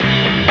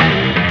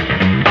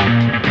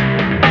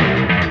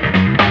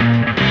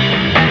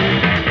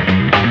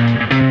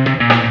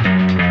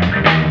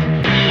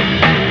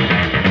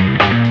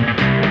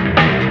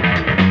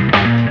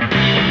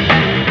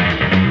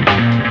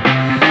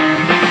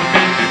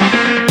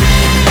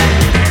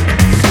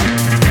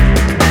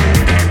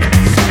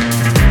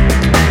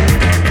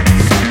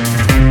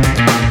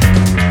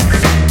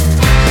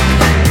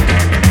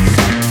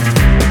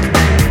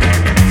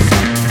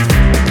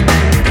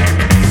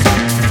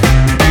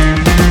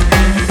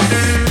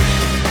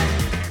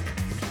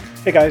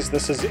Hey guys,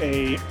 this is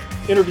a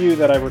interview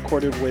that I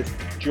recorded with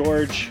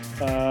George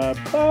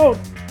about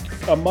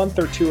a month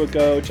or two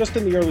ago, just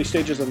in the early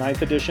stages of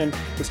ninth edition.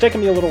 It's taken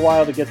me a little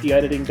while to get the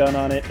editing done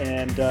on it,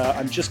 and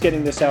I'm just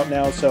getting this out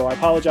now, so I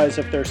apologize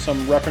if there's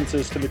some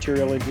references to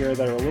material in here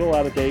that are a little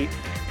out of date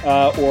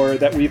or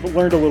that we've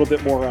learned a little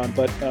bit more on,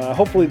 but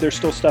hopefully there's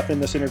still stuff in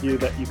this interview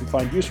that you can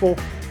find useful,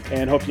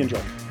 and hope you enjoy.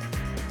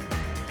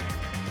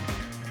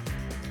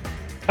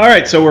 All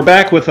right, so we're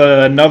back with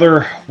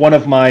another one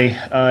of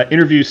my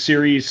interview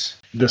series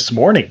this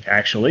morning,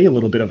 actually, a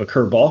little bit of a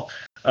curveball.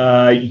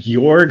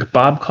 Georg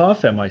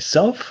Bobkov and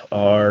myself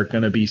are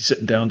going to be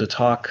sitting down to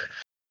talk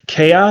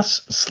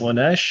Chaos,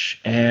 Slaanesh,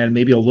 and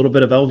maybe a little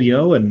bit of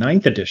LVO and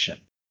 9th edition.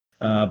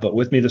 But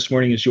with me this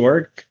morning is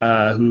Georg,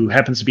 who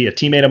happens to be a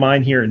teammate of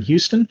mine here in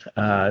Houston.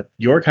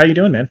 Georg, how you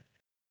doing, man?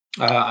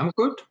 I'm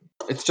good.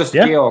 It's just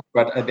Yeah? Georg,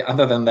 but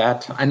other than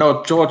that, I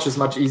know George is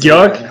much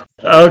easier. Georg?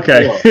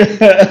 Okay.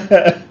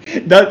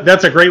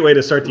 That's a great way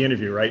to start the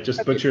interview, right?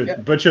 Just butcher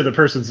the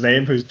person's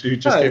name who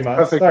just came on.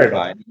 Perfectly Sorry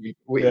fine.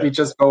 We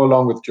just go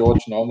along with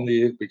George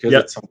normally because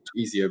it's so much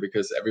easier,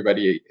 because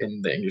everybody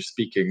in the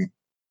English-speaking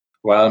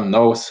realm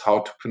knows how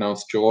to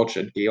pronounce George,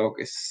 and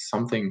Georg is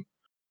something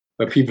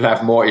where people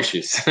have more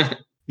issues.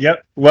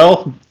 Yep.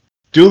 Well,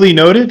 duly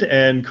noted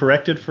and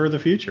corrected for the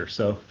future.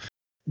 So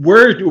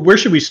where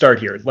should we start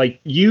here?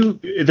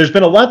 There's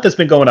been a lot that's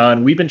been going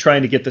on. We've been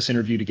trying to get this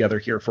interview together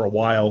here for a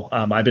while.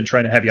 I've been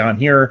trying to have you on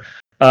here.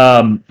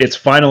 It's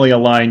finally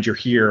aligned. You're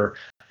here.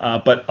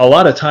 But a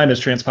lot of time has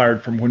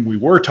transpired from when we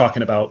were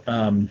talking about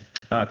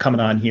coming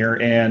on here.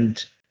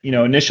 And,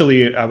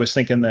 initially I was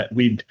thinking that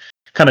we'd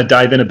kind of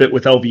dive in a bit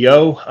with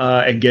LVO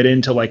and get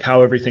into like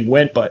how everything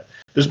went. But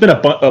there's been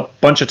a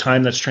bunch of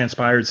time that's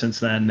transpired since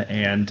then.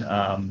 And,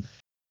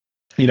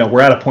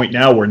 we're at a point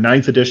now where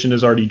 9th edition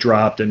has already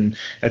dropped, and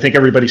I think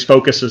everybody's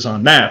focus is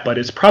on that, but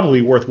it's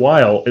probably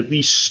worthwhile at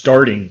least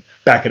starting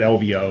back at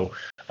LVO,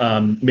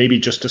 maybe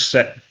just to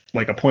set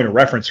like a point of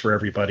reference for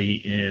everybody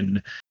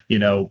in,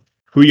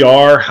 who you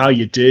are, how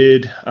you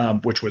did,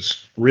 which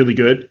was really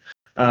good,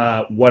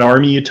 what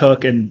army you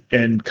took, and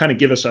kind of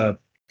give us a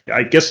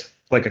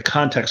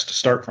context to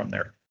start from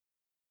there.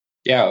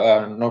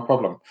 Yeah, no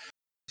problem.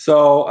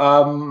 So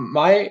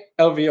my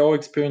LVO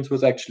experience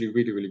was actually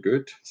really, really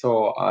good.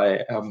 So I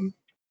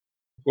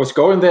was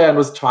going there and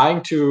was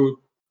trying to,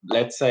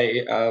 let's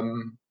say,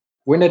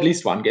 win at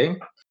least one game.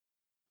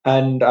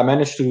 And I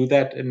managed to do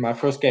that in my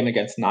first game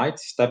against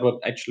Knights. That would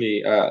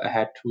actually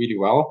had really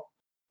well.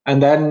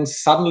 And then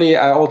suddenly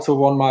I also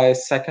won my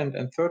second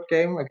and third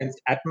game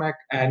against AdMac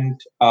and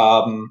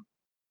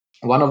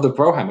one of the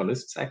Pro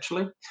Hammerlists,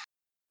 actually.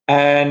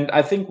 And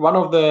I think one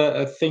of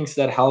the things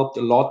that helped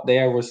a lot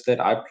there was that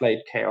I played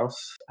Chaos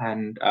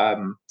and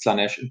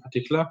Slaanesh in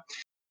particular,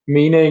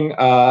 meaning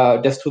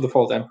Death to the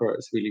False Emperor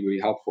is really, really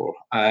helpful.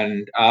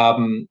 And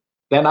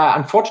then I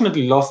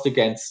unfortunately lost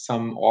against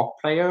some Orc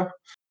player,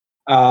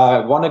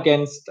 won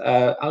against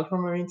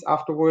Ultramarines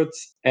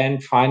afterwards,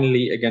 and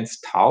finally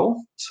against Tau.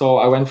 So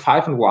I went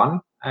 5-1,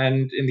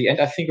 and in the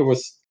end I think it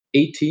was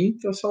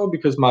 18th or so,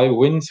 because my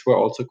wins were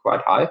also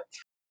quite high.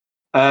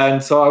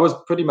 And so I was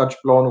pretty much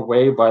blown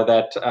away by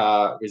that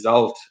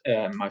result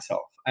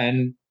myself.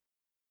 And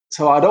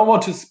so I don't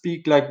want to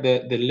speak like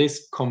the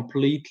list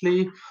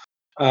completely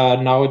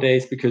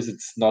nowadays, because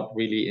it's not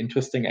really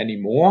interesting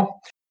anymore.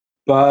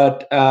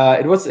 But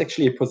it was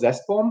actually a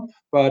possessed bomb,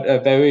 but a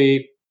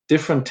very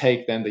different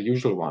take than the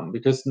usual one,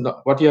 because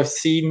what you have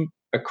seen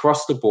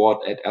across the board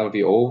at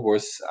LVO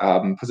was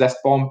possessed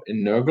bomb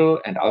in Nurgle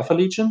and Alpha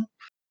Legion.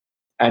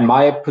 And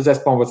my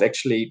possessed bomb was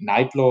actually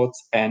Night Lords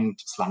and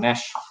Slaanesh.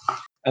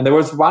 And there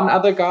was one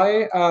other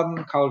guy,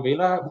 Karl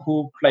Vela,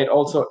 who played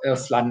also a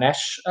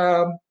Slaanesh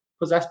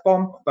possessed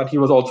bomb, but he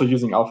was also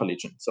using Alpha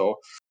Legion. So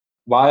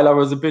while I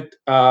was a bit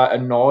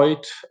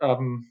annoyed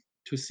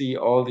to see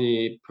all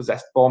the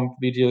possessed bomb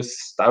videos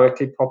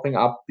directly popping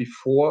up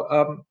before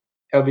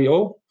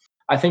LVO,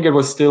 I think it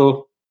was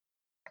still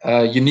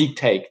a unique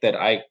take that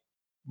I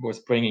was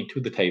bringing to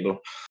the table.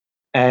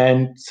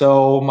 And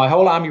so my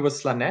whole army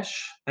was Slaanesh,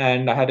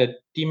 and I had a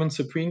Demon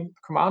Supreme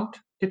Command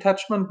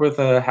detachment with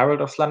a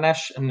Herald of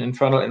Slaanesh, an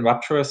Infernal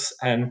Enrapturus,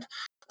 and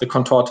the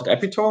Contorted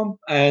Epitome.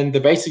 And the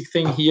basic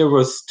thing here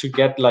was to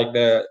get like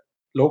the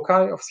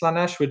Loci of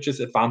Slaanesh, which is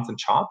Advance and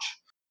Charge,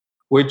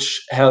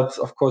 which helps,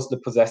 of course, the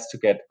Possessed to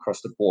get across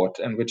the board,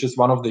 and which is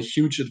one of the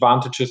huge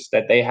advantages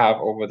that they have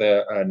over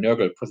the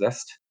Nurgle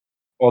Possessed.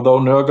 Although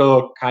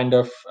Nurgle kind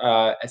of,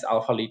 as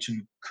Alpha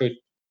Legion, could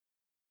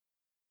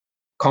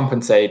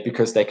compensate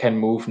because they can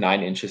move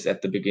 9 inches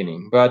at the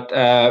beginning. But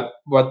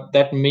what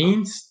that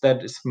means,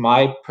 that is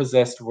my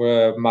Possessed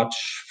were much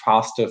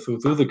faster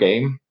through the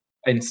game,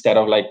 instead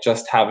of like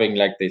just having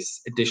like this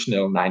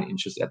additional 9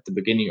 inches at the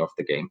beginning of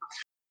the game.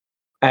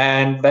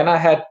 And then I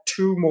had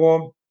 2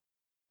 more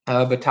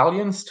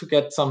battalions to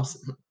get some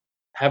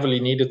heavily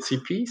needed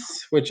CPs,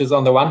 which is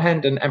on the one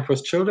hand an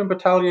Emperor's Children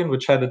battalion,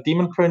 which had a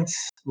Demon Prince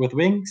with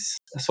wings,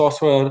 a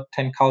Sorcerer,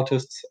 10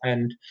 Cultists,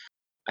 and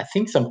I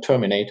think some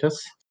Terminators.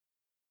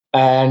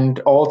 And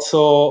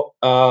also,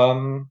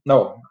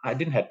 no, I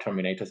didn't have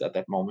Terminators at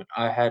that moment.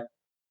 I had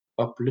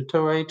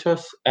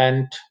Obliterators,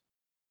 and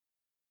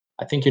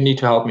I think you need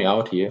to help me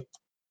out here.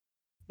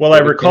 Well, I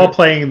recall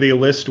playing the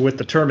list with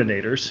the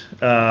Terminators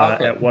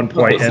at one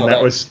point, Okay, and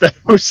so that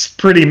was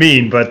pretty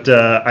mean. But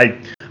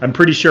I'm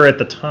pretty sure at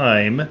the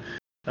time.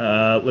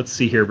 Let's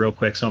see here real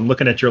quick. So I'm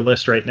looking at your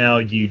list right now.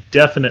 You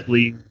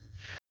definitely.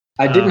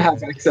 I didn't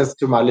have access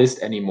to my list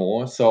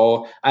anymore,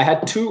 so I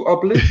had 2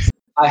 oblits.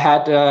 I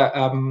had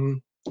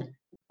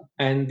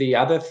and the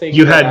other thing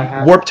You that had I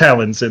had, Warp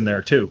Talons in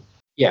there too.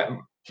 yeah,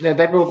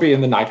 that will be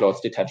in the Night Lords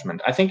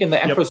detachment. I think in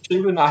the Emperor's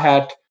Children I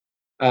had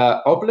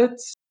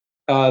oblits,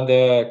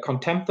 the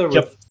Contemptor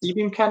with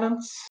C-beam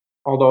cannons,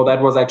 although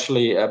that was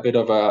actually a bit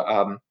of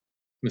a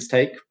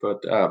mistake, but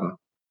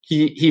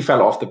he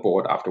fell off the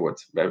board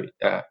afterwards. Very.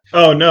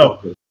 Oh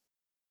no.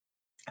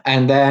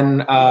 And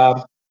then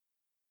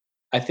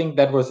I think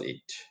that was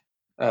it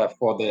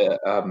for the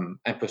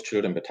Emperor's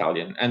Children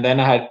battalion. And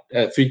then I had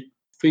three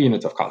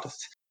units of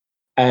cultists.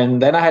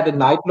 And then I had a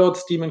Night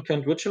Lord's Demon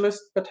Kind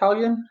Ritualist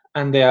battalion,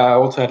 and there I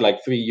also had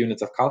like 3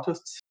 units of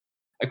cultists,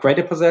 a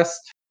Greater Possessed,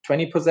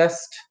 20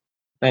 Possessed,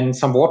 then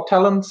some Warp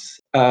Talents,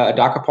 a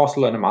Dark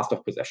Apostle, and a Master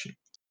of Possession.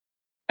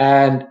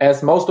 And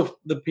as most of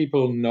the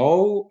people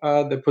know,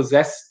 the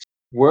Possessed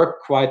work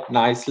quite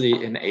nicely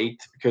in 8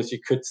 because you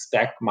could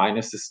stack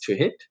minuses to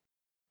hit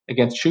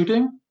against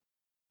shooting.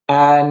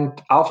 And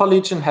Alpha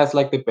Legion has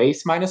like the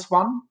base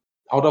 -1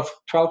 out of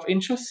 12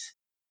 inches,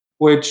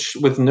 which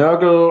with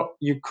Nurgle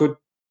you could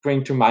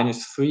bring to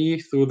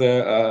 -3 through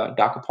the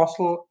Dark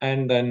Apostle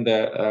and then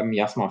the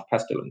Miasma of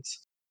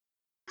Pestilence.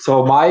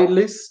 So my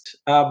list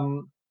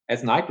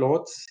as Night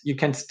Lords, you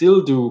can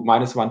still do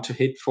 -1 to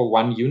hit for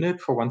 1 unit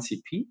for 1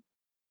 CP.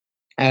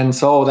 And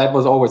so that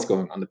was always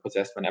going on the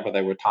Possessed whenever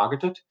they were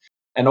targeted.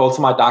 And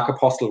also my Dark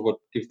Apostle would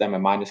give them a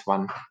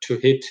 -1 to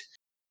hit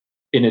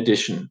in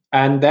addition.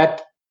 And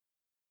that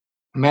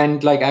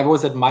meant like I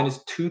was at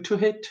 -2 to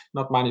hit,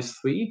 not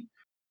 -3.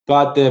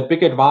 But the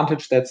big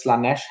advantage that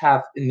Slanesh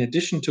have, in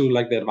addition to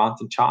like the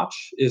advance in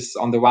charge, is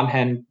on the one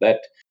hand that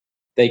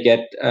they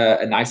get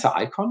a nicer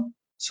icon.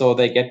 So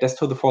they get Death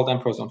to the Fault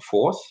Emperors on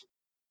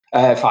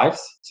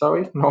 5s,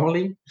 sorry,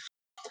 normally.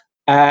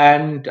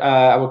 And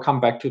I will come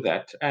back to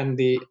that. And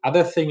the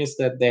other thing is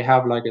that they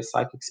have like a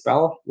psychic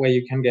spell where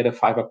you can get a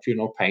 5-up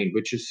Funeral Pain,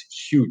 which is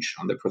huge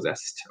on the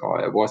Possessed,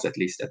 or it was at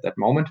least at that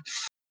moment.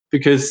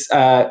 Because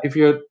if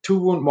you're a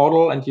 2-wound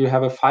model and you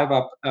have a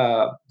 5-up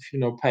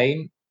Funeral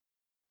Pain,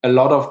 a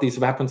lot of these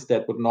weapons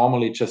that would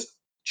normally just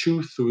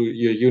chew through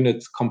your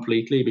units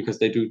completely because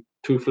they do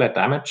 2 flat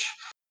damage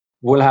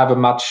will have a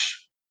much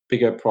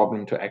bigger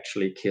problem to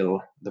actually kill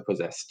the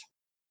Possessed.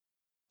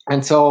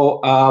 And so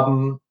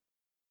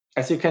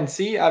as you can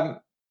see,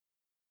 I'm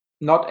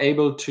not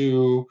able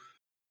to,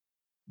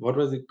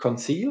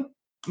 conceal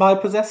my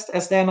Possessed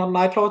as they're not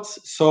Night Lords.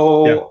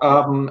 So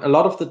a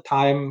lot of the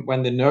time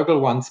when the Nurgle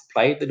ones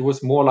played, it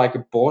was more like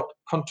a board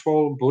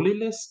control bully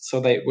list. So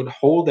they would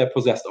hold their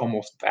Possessed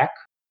almost back,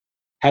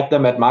 had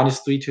them at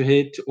 -3 to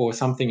hit or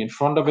something in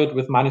front of it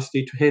with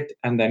 -3 to hit,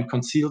 and then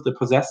conceal the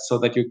Possessed so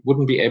that you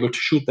wouldn't be able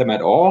to shoot them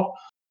at all.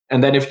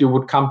 And then if you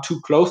would come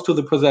too close to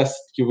the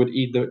Possessed, you would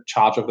eat the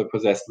charge of the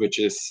Possessed, which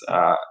is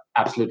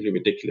absolutely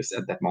ridiculous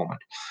at that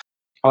moment.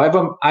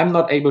 However, I'm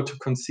not able to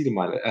conceal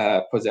my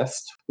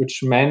Possessed,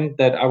 which meant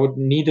that I would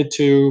needed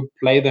to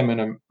play them in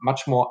a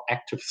much more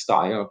active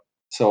style.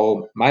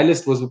 So my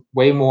list was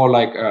way more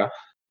like a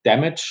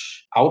damage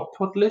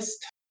output list,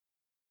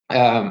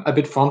 a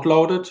bit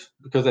front-loaded,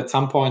 because at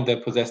some point the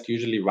Possessed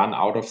usually run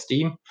out of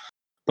steam,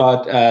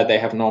 but they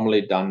have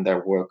normally done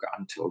their work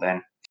until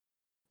then.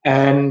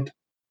 And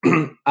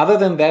other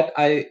than that,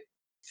 I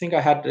think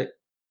I had a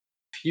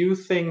few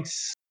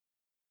things,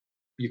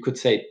 you could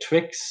say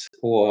tricks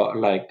or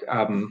like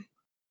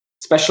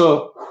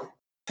special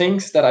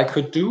things that I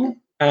could do,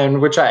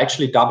 and which I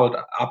actually doubled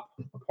up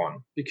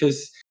upon.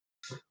 Because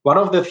one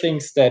of the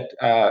things that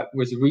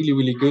was really,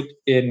 really good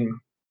in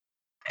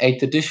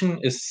 8th edition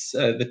is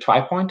the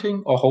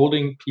tri-pointing or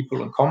holding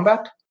people in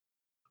combat.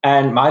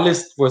 And my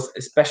list was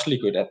especially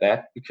good at that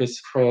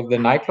because for the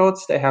Night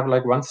Lords, they have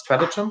like one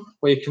stratagem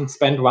where you can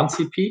spend 1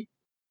 CP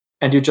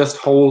and you just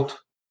hold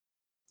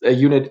a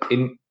unit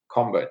in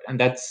combat. And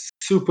that's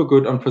super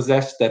good on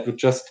Possessed that would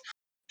just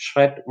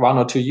shred 1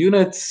 or 2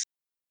 units,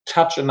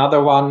 touch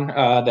another one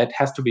that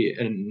has to be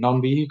a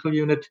non-vehicle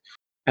unit.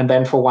 And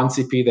then for 1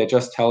 CP, they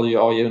just tell you,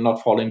 oh, you're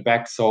not falling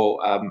back, so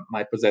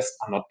my Possessed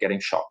are not getting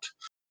shot.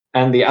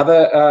 And the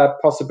other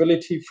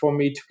possibility for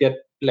me to get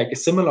like a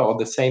similar or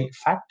the same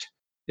effect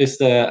is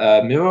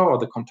the mirror or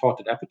the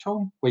contorted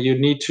epitome, where you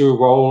need to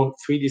roll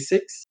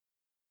 3d6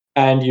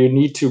 and you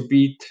need to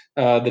beat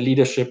the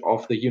leadership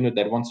of the unit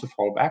that wants to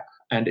fall back.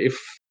 And if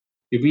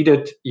you beat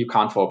it, you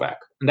can't fall back.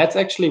 And that's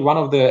actually one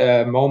of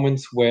the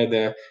moments where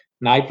the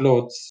Night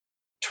Lords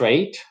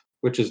trait,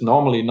 which is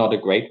normally not a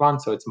great one,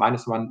 so it's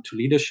 -1 to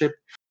leadership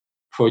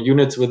for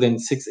units within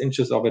 6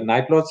 inches of a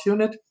Night Lords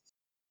unit,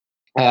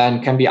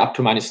 and can be up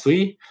to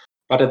 -3.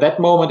 But at that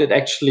moment, it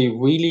actually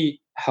really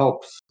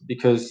helps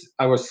because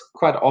I was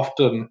quite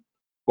often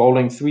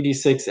rolling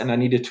 3d6 and I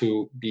needed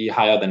to be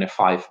higher than a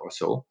 5 or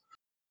so.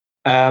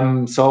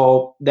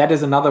 So that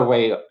is another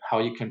way how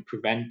you can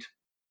prevent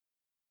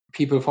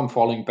people from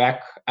falling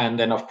back. And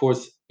then, of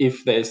course,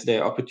 if there's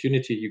the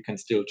opportunity, you can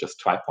still just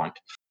try point.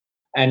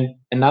 And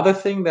another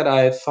thing that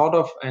I thought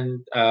of and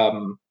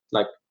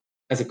like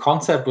as a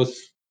concept was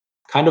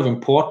kind of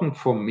important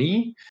for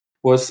me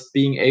was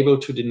being able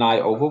to deny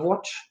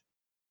Overwatch,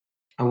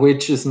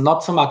 which is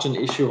not so much an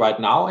issue right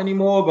now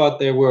anymore, but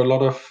there were a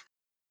lot of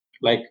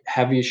like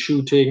heavy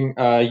shooting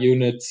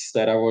units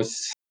that I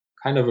was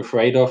kind of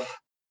afraid of.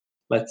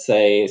 Let's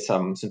say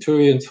some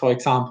Centurions, for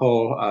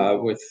example,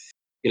 with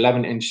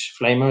 11-inch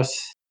flamers,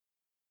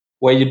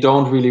 where you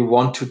don't really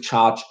want to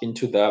charge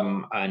into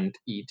them and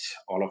eat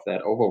all of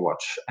that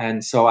Overwatch.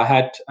 And so I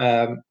had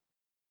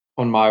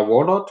on my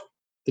Warlord,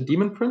 the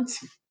Demon Prince,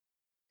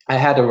 I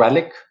had a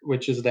relic,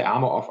 which is the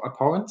Armor of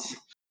Abhorrence.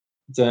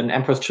 It's an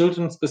Emperor's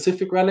Children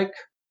specific relic,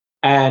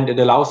 and it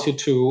allows you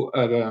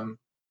to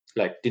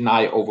like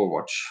deny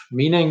Overwatch,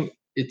 meaning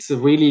it's a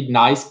really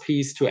nice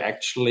piece to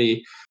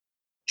actually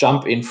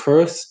jump in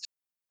first,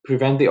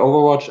 prevent the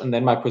Overwatch, and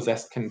then my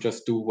possessed can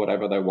just do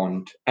whatever they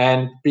want.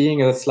 And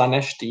being a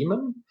Slanesh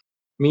demon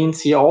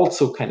means he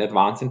also can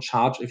advance and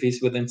charge if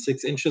he's within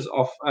 6 inches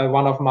of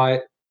one of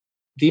my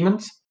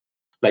demons,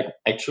 like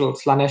actual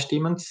Slanesh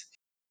demons.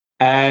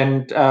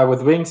 And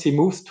with wings, he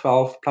moves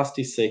 12 plus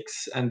d6,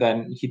 and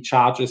then he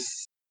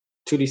charges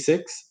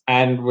 2d6.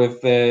 And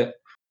with the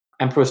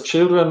Emperor's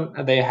Children,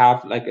 they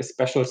have like a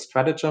special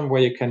stratagem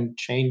where you can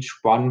change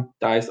one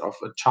dice of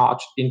a charge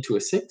into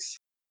a 6,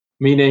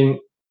 meaning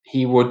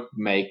he would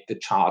make the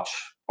charge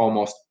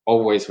almost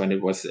always when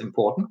it was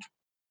important.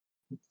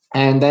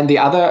 And then the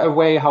other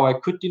way how I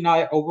could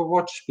deny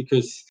Overwatch,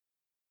 because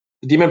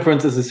the Demon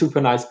Prince is a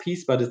super nice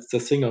piece, but it's a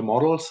single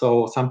model.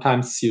 So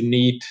sometimes you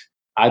need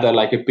either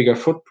like a bigger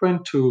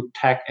footprint to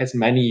tag as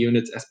many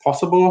units as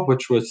possible,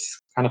 which was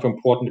kind of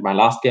important in my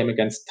last game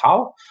against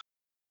Tau.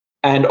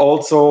 And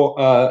also,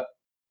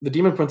 the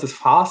Demon Prince is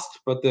fast,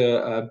 but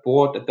the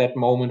board at that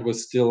moment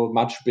was still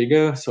much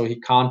bigger, so he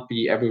can't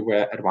be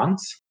everywhere at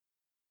once.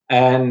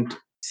 And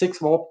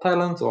 6 Warp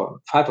Talents, or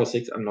 5 or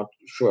 6, I'm not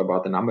sure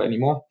about the number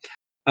anymore,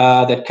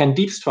 that can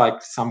deep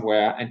strike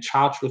somewhere and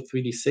charge with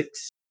 3d6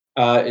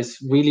 is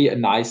really a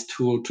nice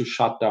tool to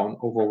shut down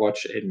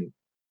Overwatch in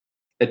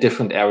a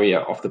different area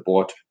of the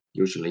board,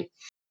 usually.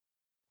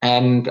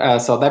 And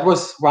so that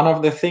was one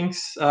of the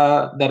things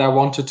that I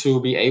wanted to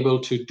be able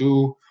to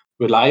do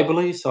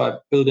reliably. So I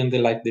built in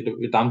the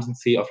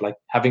redundancy of like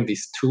having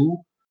these 2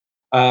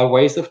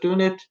 ways of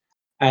doing it.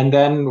 And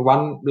then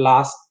one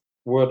last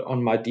word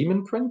on my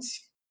Demon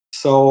Prince.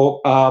 So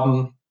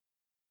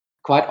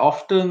quite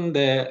often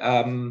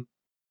the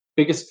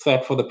biggest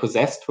threat for the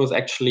possessed was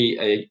actually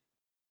a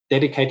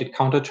dedicated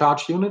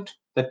countercharge unit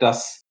that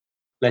does,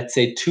 let's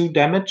say, 2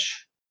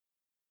 damage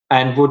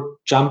and would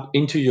jump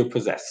into your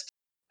possessed.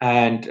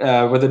 And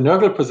with a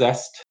Nurgle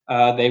possessed,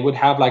 they would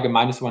have like a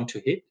 -1 to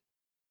hit,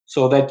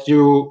 so that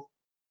you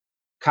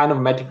kind of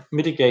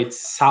mitigate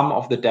some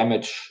of the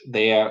damage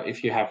there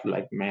if you have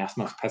like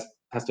Miasma's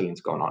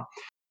Pestilence going on.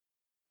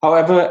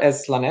 However,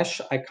 as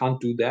Slanesh, I can't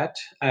do that.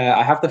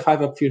 I have the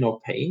 5-up Feel No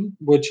Pain,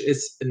 which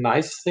is a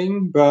nice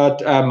thing,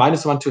 but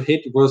 -1 to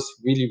hit was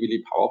really,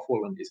 really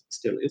powerful and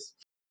still is.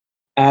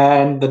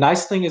 And the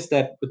nice thing is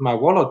that with my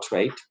Warlord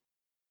trait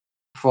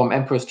from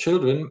Emperor's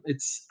Children,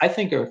 it's, I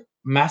think, a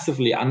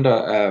massively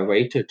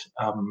underrated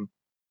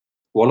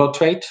Warlord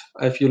trait.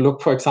 If you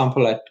look, for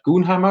example, at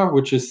Goonhammer,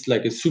 which is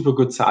like a super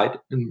good side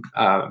in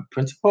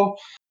principle,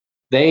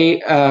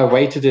 they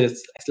rated it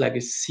as like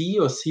a C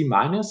or C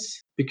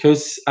minus,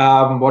 because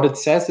what it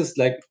says is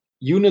like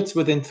units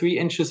within 3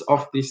 inches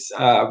of this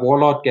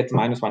Warlord get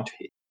 -1 to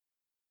hit.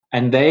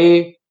 And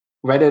they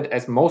read it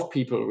as most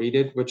people read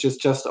it, which is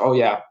just, oh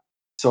yeah,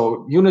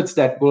 so units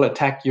that will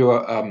attack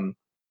your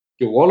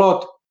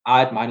Warlord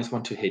are at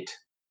 -1 to hit.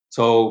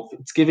 So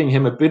it's giving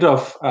him a bit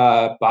of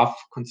buff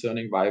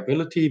concerning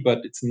viability, but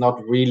it's not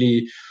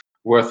really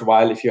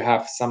worthwhile if you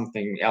have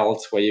something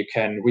else where you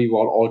can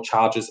reroll all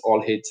charges,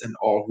 all hits, and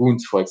all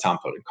wounds, for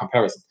example, in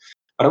comparison.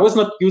 But I was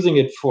not using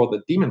it for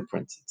the Demon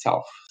Prince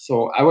itself.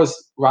 So I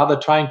was rather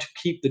trying to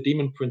keep the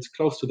Demon Prince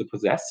close to the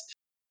possessed.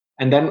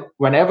 And then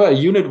whenever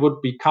a unit would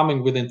be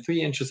coming within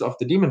 3 inches of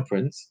the Demon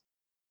Prince,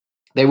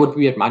 they would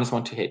be at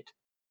 -1 to hit.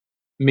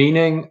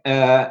 Meaning,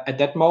 at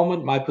that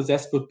moment, my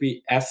possessed would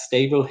be as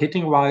stable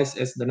hitting-wise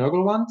as the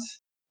Nurgle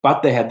ones,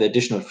 but they had the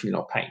additional Feel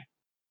No Pain.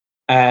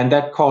 And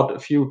that caught a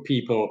few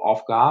people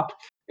off guard,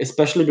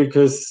 especially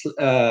because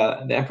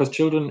the Emperor's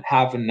Children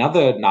have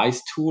another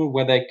nice tool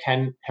where they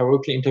can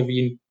heroically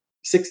intervene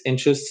 6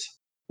 inches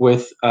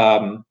with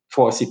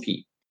 4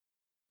 CP.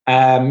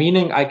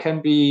 Meaning I can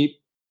be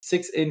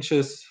 6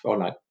 inches or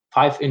like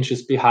 5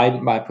 inches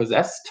behind my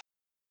possessed.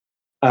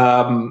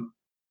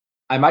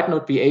 I might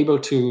not be able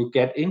to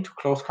get into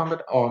close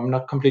combat, or I'm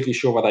not completely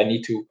sure whether I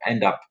need to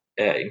end up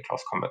in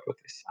close combat with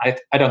this.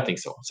 I don't think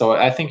so. So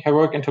I think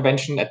heroic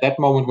intervention at that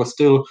moment was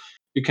still,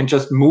 you can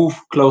just move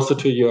closer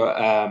to your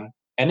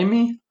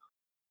enemy,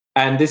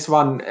 And this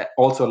one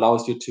also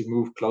allows you to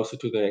move closer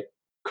to the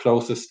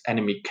closest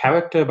enemy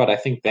character, but I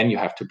think then you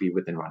have to be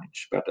within 1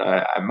 inch. But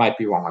I might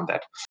be wrong on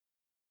that.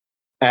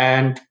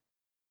 And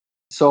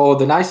so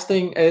the nice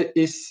thing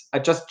is I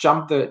just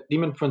jumped the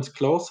Demon Prince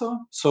closer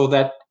so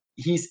that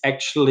he's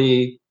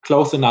actually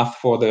close enough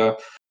for the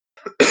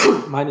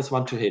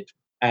 -1 to hit.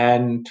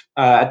 And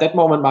at that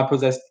moment, my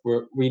possessed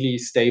were really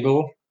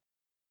stable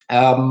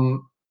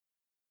and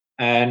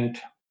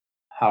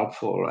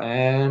helpful.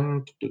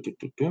 And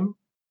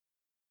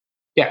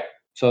yeah,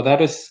 so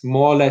that is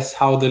more or less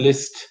how the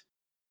list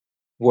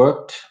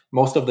worked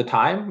most of the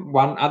time.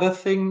 One other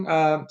thing,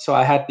 so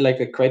I had like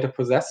a creator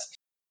possessed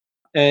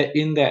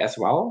in there as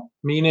well,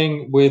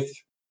 meaning with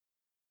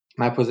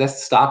my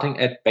possessed starting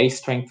at base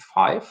strength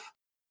 5.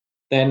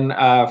 Then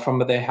from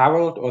the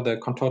Herald or the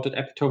Contorted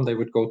Epitome, they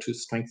would go to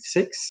strength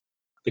 6.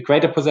 The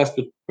Creator Possessed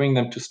would bring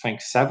them to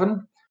strength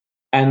 7.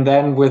 And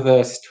then with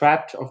a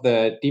strat of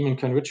the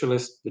Demonkin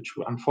Ritualist, which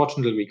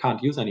unfortunately we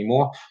can't use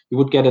anymore, you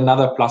would get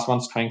another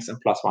 +1 strength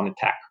and +1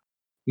 attack.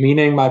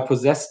 Meaning my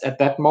possessed at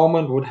that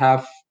moment would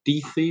have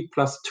D3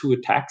 plus 2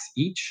 attacks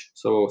each,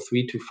 so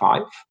 3 to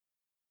 5.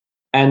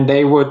 And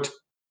they would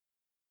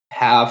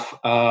have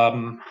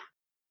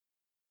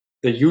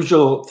the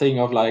usual thing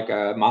of like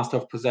a Master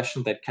of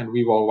Possession that can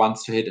reroll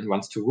once to hit and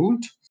once to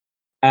wound,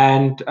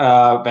 and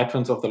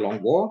Veterans of the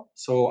Long War.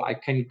 So I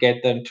can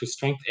get them to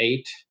strength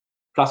 8,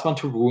 +1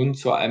 to wound,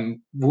 so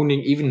I'm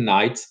wounding even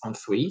knights on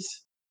 3s.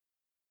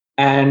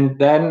 And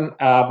then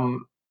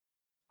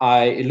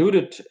I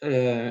alluded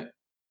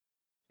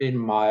in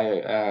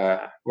my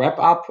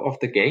wrap-up of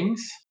the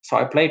games. So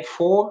I played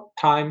 4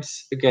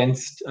 times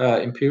against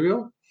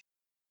Imperial.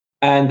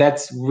 And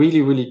that's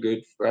really, really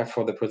good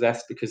for the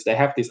possessed because they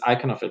have this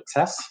icon of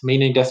excess,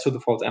 meaning Death to the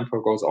False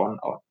Emperor goes on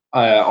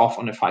off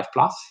on a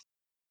 5+.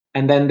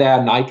 And then there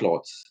are Night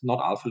Lords,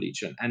 not Alpha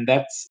Legion. And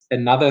that's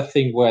another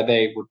thing where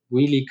they would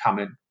really come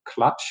in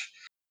clutch,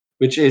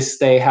 which is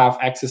they have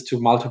access to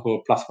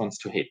multiple +1s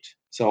to hit.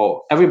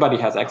 So everybody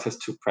has access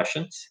to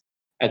prescience.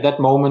 At that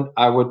moment,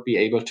 I would be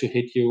able to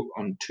hit you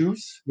on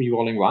 2s,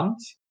 rerolling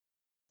 1s.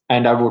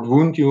 And I would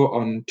wound you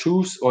on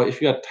 2s, or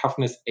if you had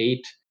toughness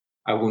 8,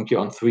 I wound you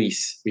on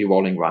 3s,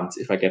 rerolling 1s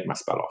if I get my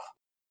spell off.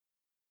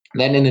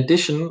 Then in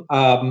addition,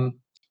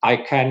 I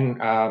can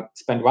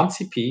spend 1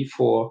 CP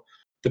for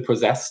the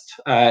possessed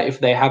if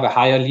they have a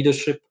higher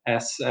leadership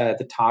as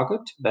the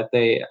target that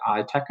they are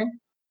attacking.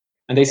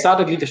 And they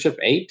start at leadership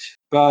 8,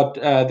 but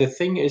the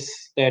thing is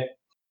that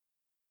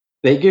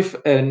they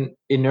give an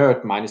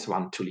inert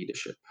 -1 to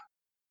leadership,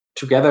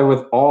 together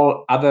with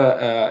all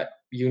other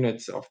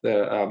units of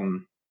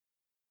the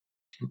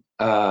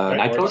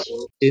Night Lords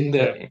in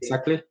the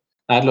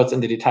Night Lords in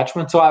the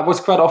detachment. So I was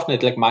quite often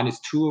at like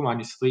 -2,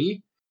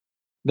 -3.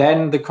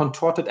 Then the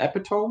Contorted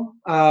Epitome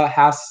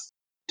has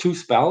 2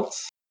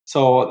 spells.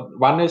 So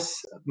one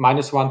is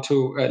 -1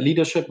 to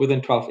leadership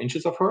within 12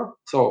 inches of her.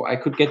 So I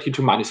could get you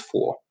to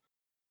 -4.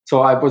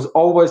 So I was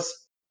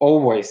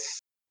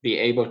always be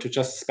able to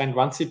just spend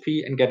 1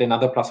 CP and get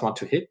another +1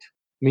 to hit,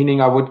 meaning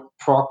I would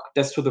proc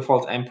Death to the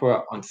False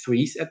Emperor on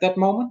 3s at that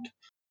moment.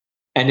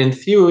 And in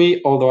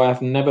theory, although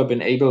I've never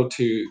been able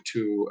to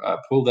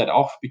pull that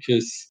off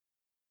because,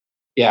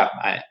 yeah,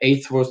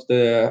 8th was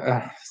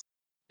the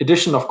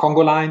addition of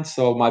Congo lines,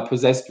 so my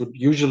possessed would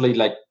usually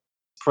like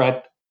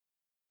spread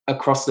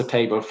across the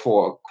table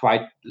for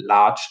quite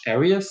large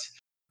areas.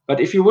 But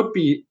if you would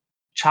be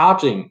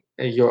charging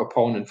your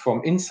opponent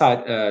from inside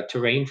a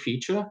terrain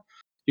feature,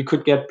 you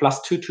could get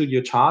 +2 to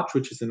your charge,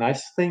 which is a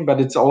nice thing,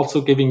 but it's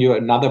also giving you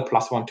another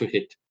 +1 to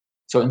hit.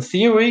 So in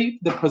theory,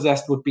 the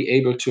possessed would be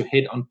able to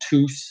hit on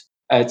 2s.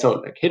 So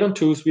like hit on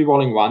 2s,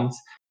 rerolling 1s,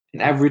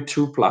 and every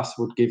 2+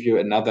 would give you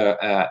another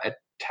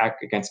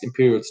attack against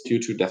Imperials due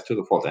to Death to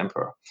the False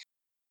Emperor.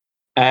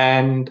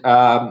 And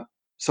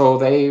so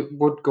they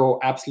would go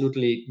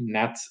absolutely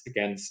nuts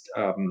against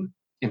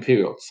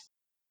Imperials.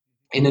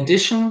 In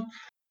addition,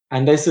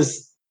 and this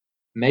is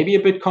maybe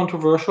a bit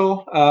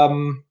controversial,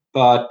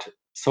 but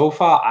so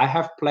far I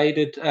have played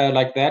it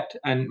like that,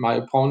 and my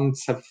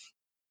opponents have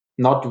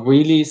not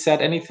really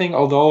said anything,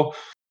 although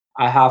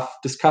I have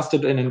discussed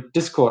it in a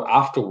Discord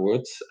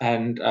afterwards,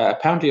 and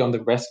apparently on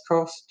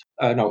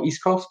the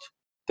East Coast,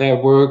 there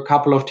were a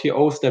couple of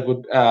TOs that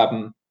would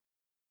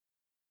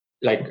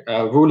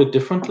rule it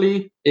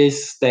differently.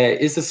 There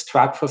is a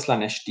strat for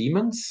Slanesh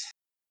demons,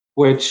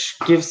 which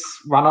gives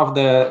one of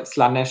the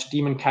Slanesh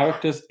demon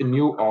characters a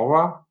new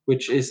aura,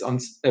 which is on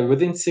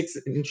within 6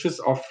 inches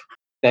of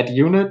that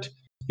unit.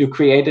 You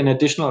create an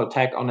additional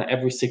attack on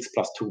every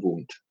 6+2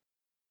 wound.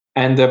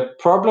 And the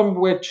problem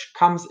which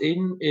comes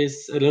in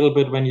is a little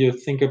bit when you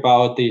think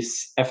about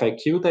this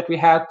FAQ that we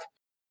had,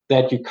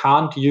 that you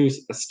can't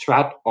use a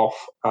strat of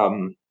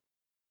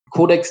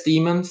Codex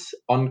demons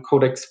on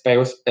Codex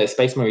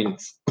Space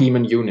Marines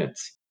demon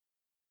units.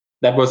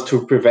 That was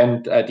to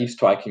prevent Deep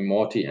Striking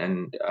Morty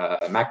and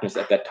Magnus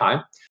at that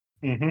time.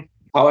 Mm-hmm.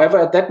 However,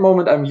 at that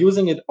moment, I'm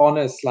using it on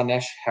a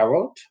Slanesh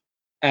Herald,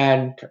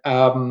 and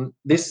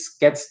this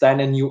gets then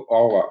a new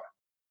aura.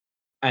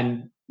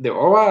 And the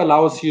aura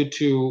allows you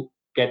to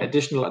get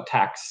additional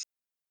attacks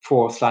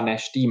for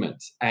Slanesh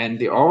demons. And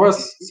the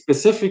auras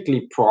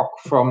specifically proc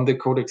from the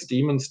Codex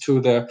demons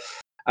to the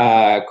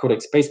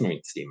Codex Space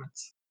Marines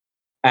demons.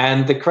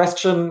 And the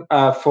question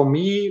for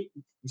me,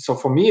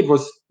 it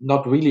was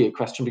not really a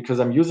question because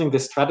I'm using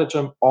this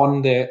stratagem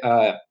on the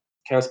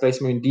Chaos Space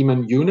Marine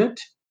demon unit,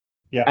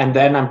 and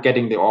then I'm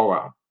getting the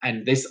aura.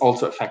 And this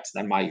also affects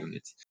then my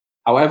units.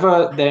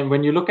 However, then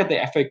when you look at the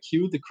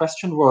FAQ, the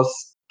question was,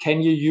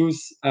 can you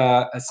use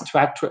a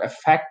strat to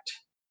affect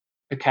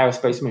a Chaos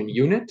Space Marine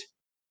unit?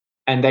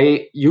 And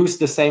they use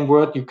the same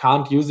word. You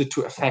can't use it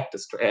to affect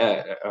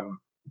a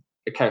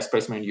Chaos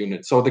Space Marine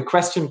unit. So the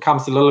question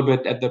comes a little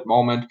bit at that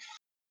moment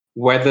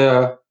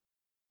whether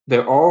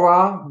the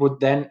aura would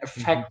then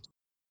affect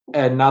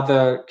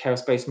another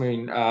Chaos Space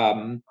Marine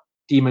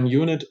demon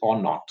unit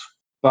or not.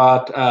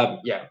 But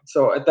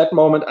so at that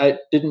moment, I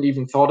didn't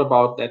even thought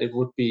about that it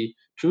would be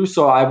true.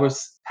 So I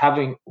was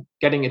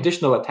getting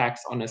additional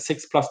attacks on a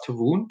 6+ to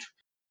wound.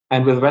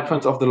 And with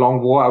Veterans of the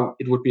Long War,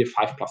 it would be a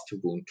 5+ to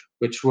wound,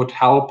 which would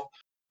help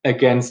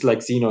against like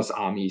Xenos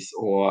armies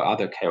or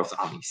other Chaos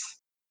armies.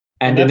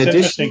 And that's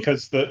interesting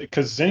because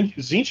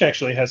Tzeentch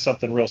actually has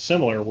something real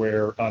similar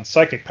where on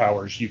psychic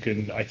powers you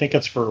can, I think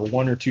it's for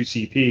 1 or 2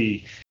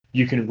 CP,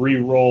 you can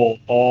re-roll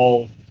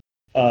all.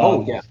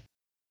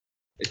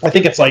 I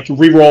think it's like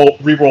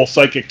re-roll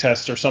psychic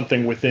tests or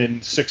something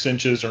within 6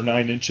 inches or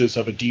 9 inches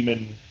of a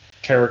demon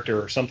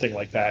character or something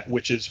like that,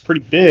 which is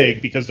pretty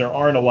big because there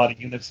aren't a lot of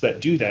units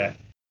that do that.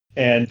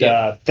 And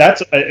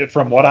that's,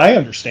 from what I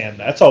understand,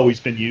 that's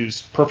always been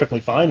used perfectly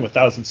fine with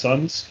Thousand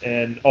Suns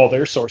and all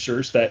their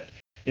sorcerers that,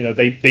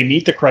 they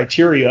meet the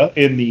criteria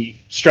in the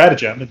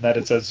stratagem, and that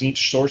it's a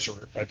Tzeentch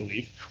sorcerer, I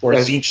believe, or a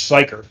Tzeentch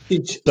psyker.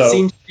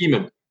 Tzeentch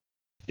demon.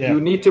 Yeah.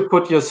 You need to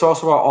put your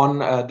sorcerer on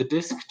the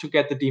disc to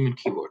get the demon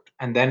keyword,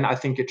 and then I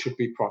think it should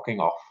be proccing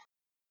off.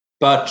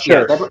 But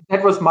sure.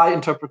 That was my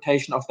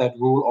interpretation of that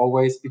rule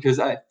always, because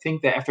I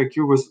think the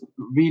FAQ was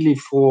really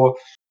for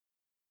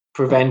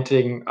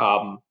preventing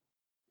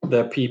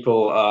the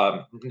people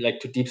like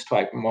to deep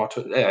strike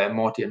Morty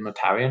and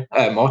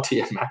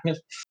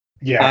Magnus.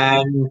 Yeah.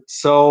 And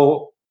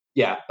so,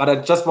 but I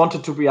just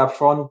wanted to be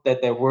upfront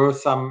that there were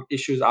some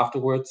issues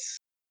afterwards.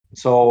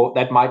 So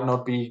that might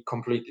not be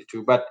completely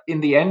true. But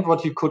in the end,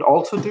 what you could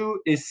also do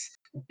is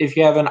if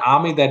you have an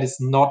army that is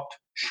not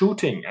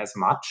shooting as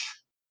much,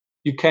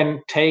 you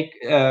can take,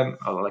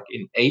 like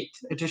in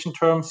 8th edition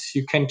terms,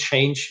 you can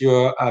change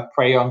your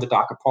Prayer on the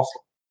Dark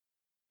Apostle,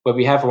 where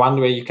we have one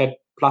where you get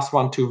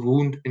 +1 to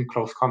wound in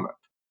close combat.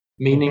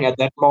 Meaning at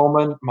that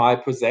moment, my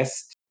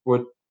possessed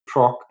would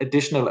proc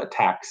additional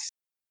attacks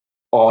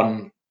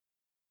on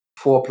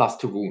 4+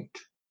 to wound.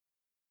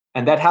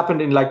 And that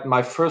happened in like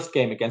my first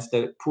game against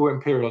the poor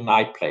Imperial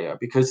Knight player,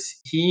 because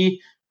he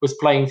was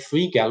playing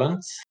 3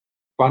 Gallants,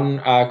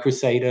 1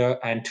 Crusader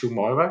and 2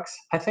 Moirax,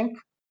 I think.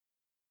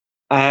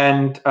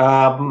 And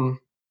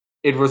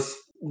it was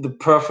the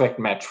perfect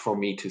match for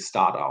me to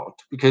start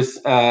out, because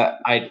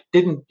I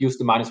didn't use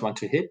the -1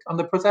 to hit on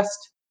the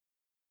possessed.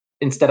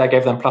 Instead, I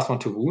gave them +1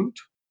 to wound.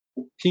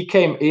 He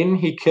came in,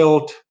 he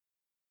killed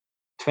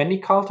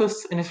 20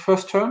 cultists in his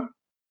first turn.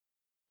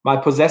 My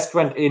possessed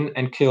went in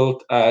and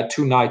killed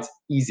 2 knights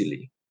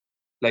easily,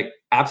 like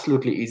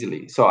absolutely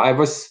easily. So I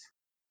was,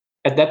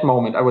 at that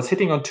moment, I was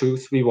hitting on 2,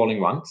 3 rolling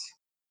 1s,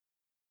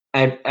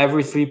 and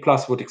every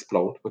 3+ would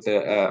explode with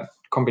the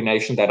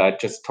combination that I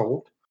just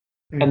told.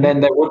 And then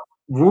they would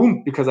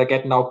wound, because I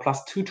get now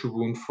 +2 to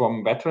wound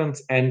from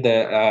veterans and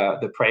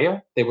the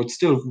prayer. They would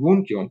still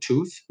wound you on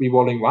 2s, 3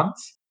 rolling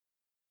 1s.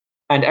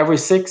 And every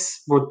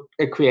 6 would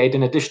create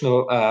an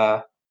additional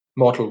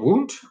mortal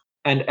wound,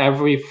 and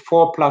every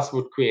 4+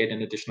 would create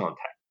an additional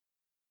attack.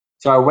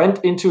 So I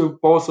went into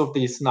both of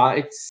these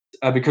knights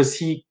because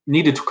he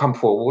needed to come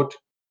forward.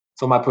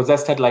 So my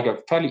possessed had like a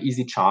fairly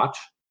easy charge.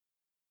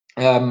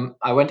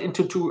 I went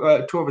into two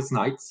of his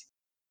knights,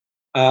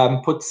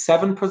 put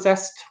 7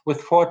 possessed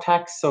with 4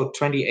 attacks, so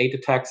 28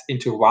 attacks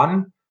into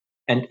one,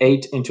 and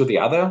 8 into the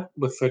other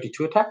with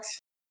 32 attacks.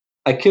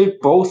 I killed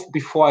both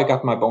before I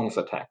got my bonus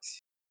attacks.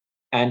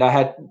 And I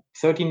had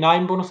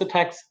 39 bonus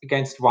attacks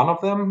against one of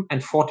them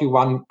and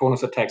 41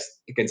 bonus attacks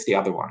against the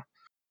other one.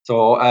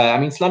 So,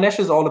 Slanesh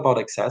is all about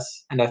excess.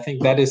 And I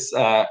think that is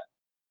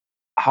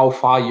how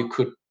far you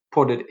could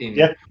put it in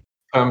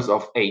terms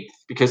of 8th,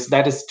 because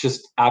that is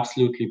just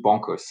absolutely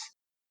bonkers.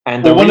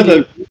 And the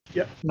really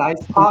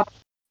nice part,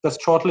 just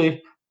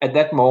shortly, at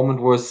that moment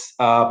was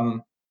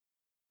I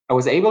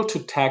was able to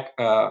tag,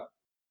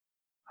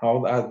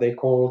 how they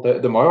call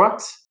the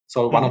Moirax,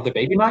 so one of the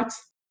baby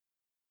knights.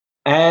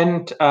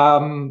 And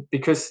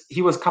because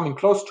he was coming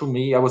close to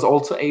me, I was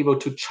also able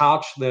to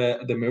charge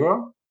the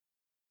mirror,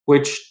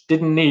 which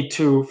didn't need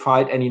to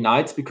fight any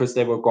knights because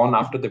they were gone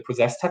after the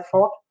possessed had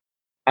fought.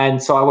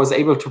 And so I was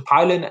able to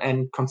pile in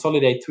and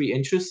consolidate 3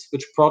 inches,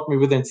 which brought me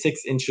within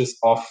 6 inches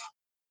of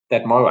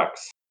that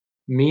Moirax.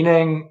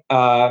 Meaning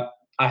I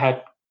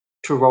had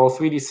to roll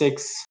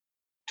 3d6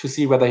 to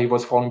see whether he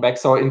was falling back.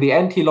 So in the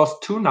end, he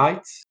lost 2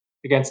 knights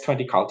against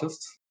 20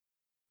 cultists.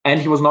 And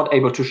he was not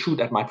able to shoot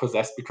at my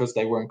possessed because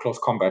they were in close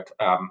combat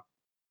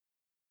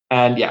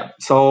And yeah,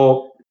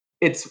 so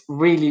it's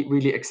really,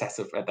 really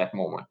excessive at that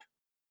moment.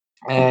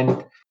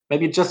 And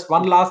maybe just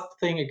one last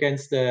thing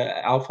against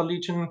the Alpha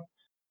Legion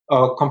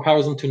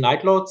comparison to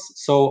Night Lords.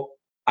 So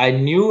I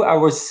knew I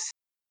was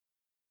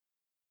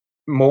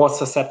more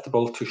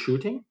susceptible to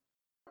shooting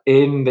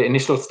in the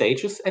initial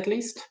stages, at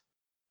least,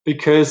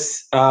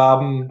 because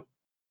Alpha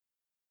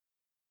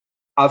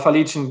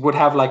Legion would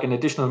have like an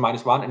additional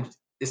 -1, and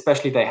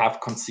especially they have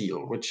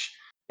Conceal, which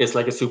is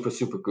like a super,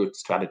 super good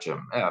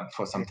stratagem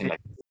for something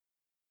like this.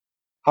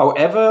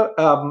 However,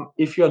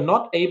 if you're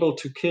not able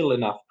to kill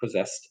enough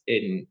possessed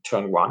in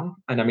turn 1,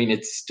 and I mean,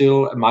 it's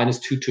still a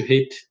 -2 to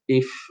hit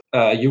if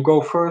you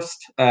go first,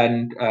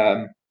 and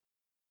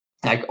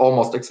like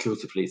almost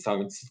exclusively.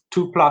 So it's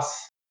 2+,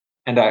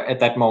 and at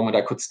that moment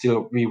I could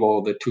still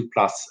reroll the 2+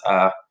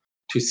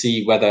 to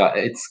see whether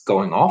it's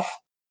going off.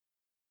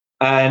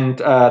 And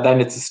then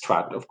it's a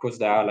strat. Of course,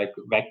 there are like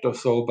Vect or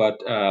so, but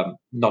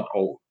not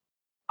all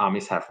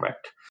armies have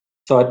Vect.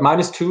 So at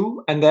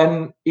 -2, and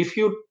then if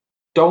you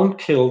don't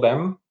kill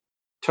them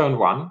turn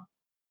 1,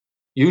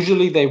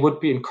 usually they would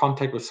be in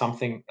contact with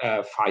something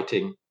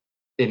fighting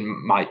in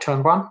my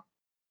turn 1.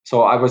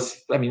 So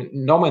I mean,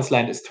 No Man's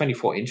Land is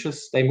 24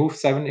 inches. They move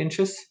 7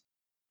 inches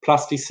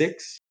plus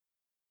d6.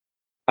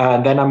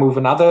 And then I move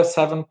another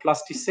 7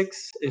 plus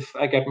d6 if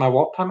I get my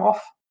warp time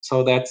off.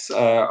 So that's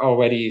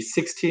already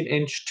 16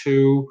 inch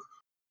to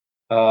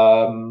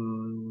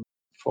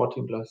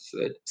 14 plus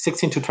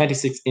 16 to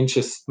 26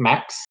 inches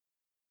max.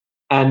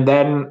 And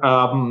then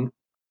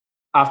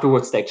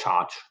afterwards they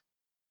charge,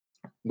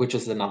 which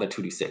is another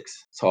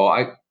 2d6. So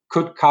I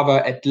could cover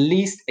at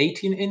least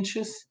 18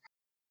 inches,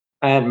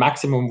 and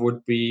maximum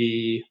would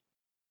be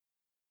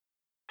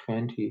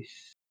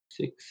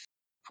 26,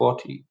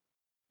 40,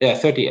 yeah,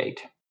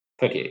 38.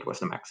 38 was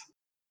the max.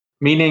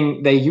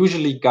 Meaning they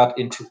usually got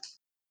into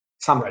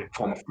some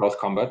form of close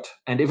combat.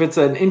 And if it's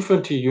an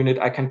infantry unit,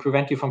 I can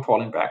prevent you from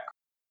falling back.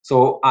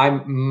 So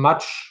I'm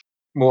much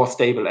more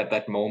stable at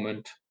that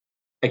moment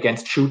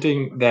against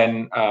shooting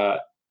than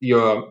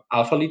your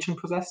Alpha Legion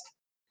possessed.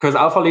 Because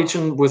Alpha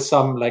Legion with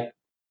some like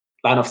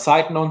line of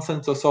sight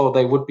nonsense or so,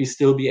 they would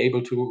still be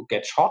able to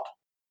get shot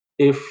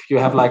if you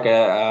have like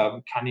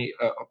a canny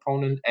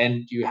opponent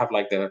and you have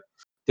like the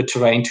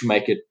terrain to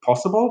make it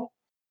possible.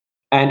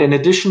 And in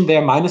addition,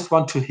 their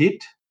 -1 to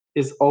hit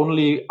is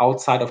only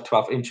outside of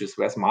 12 inches,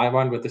 whereas my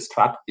one with the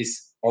strat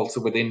is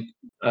also within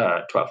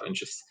 12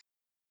 inches.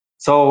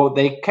 So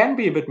they can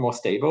be a bit more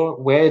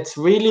stable, where it's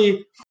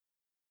really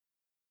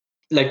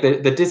like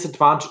the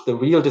disadvantage, the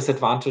real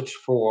disadvantage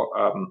for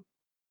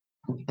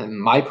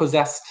my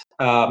possessed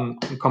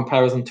in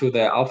comparison to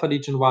the Alpha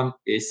Legion one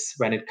is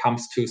when it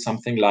comes to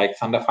something like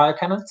Thunderfire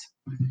cannons,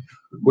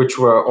 which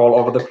were all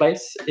over the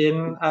place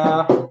in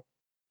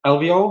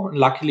LVO.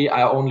 Luckily,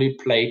 I only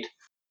played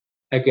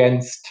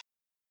against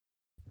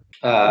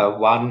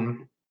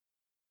one.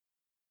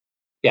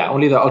 Yeah,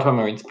 only the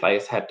Ultramarines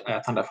players had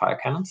Thunderfire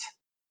cannons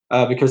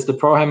because the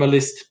Pro Hammer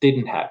list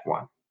didn't have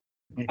one.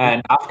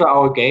 And after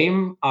our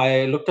game,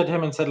 I looked at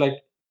him and said, like,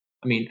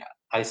 I mean,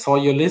 I saw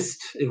your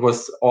list. It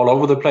was all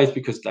over the place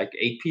because like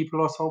 8 people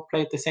or so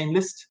played the same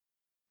list.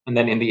 And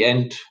then in the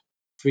end,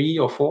 3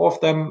 or 4 of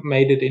them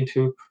made it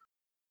into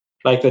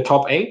like the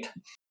top 8.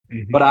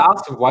 But I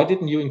asked him, why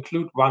didn't you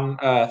include one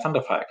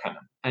Thunderfire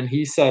cannon? And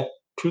he said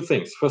 2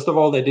 things. First of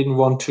all, they didn't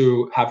want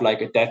to have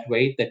like a dead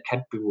weight that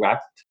can't be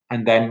wrapped,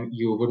 and then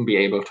you wouldn't be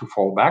able to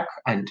fall back,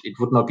 and it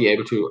would not be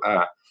able to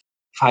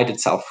fight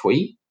itself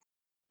free.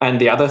 And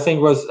the other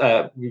thing was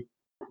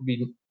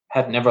we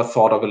had never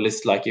thought of a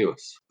list like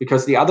yours,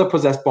 because the other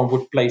possessed bomb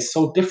would play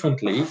so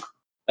differently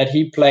that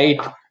he played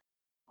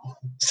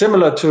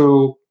similar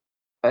to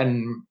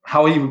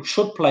how he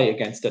should play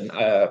against an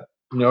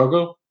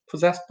Nurgle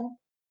possessed bomb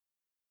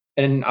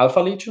in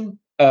Alpha Legion.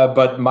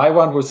 But my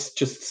one was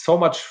just so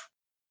much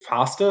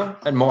faster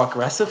and more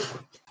aggressive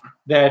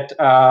that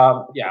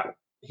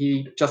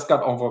he just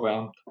got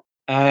overwhelmed.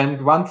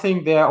 And one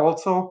thing there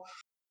also,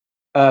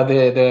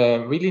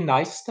 the really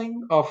nice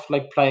thing of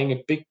like playing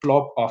a big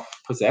blob of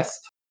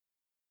possessed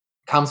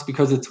comes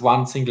because it's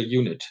one single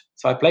unit.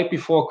 So I played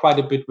before quite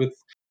a bit with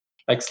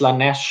like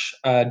Slanesh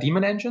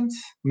demon engines,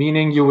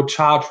 meaning you would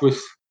charge with,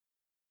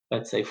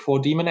 let's say, 4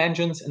 demon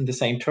engines in the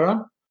same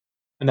turn.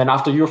 And then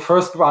after your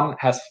first one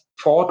has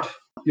fought,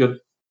 your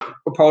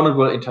opponent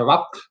will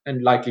interrupt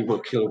and likely will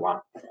kill one.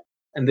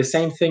 And the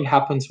same thing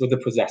happens with the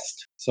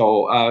possessed.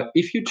 So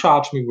if you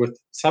charge me with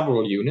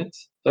several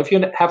units, so if you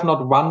have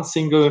not one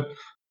single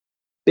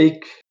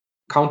big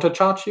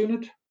countercharge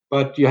unit,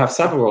 but you have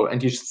several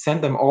and you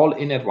send them all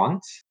in at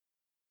once,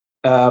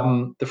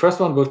 the first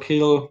one will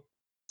kill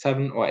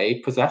 7 or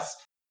 8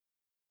 possessed.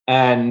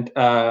 And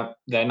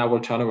then I will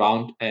turn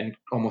around and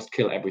almost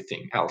kill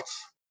everything else.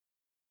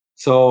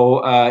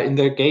 So in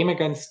the game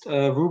against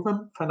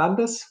Ruben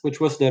Fernandez, which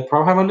was the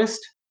Pro Hammer list,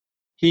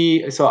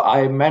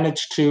 I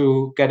managed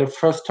to get a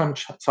first turn,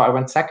 so I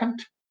went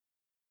second,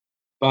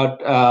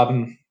 but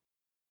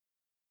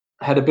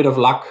had a bit of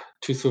luck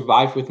to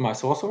survive with my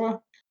sorcerer,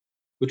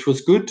 which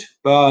was good,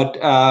 but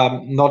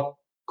not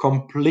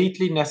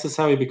completely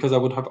necessary because I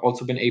would have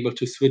also been able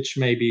to switch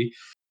maybe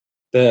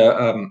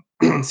the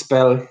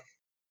spell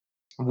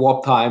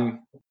warp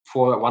time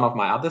for one of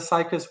my other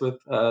cycles with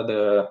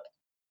the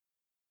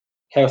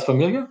Chaos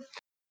Familiar.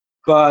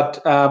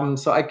 But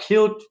so I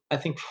killed, I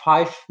think,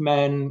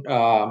 5-man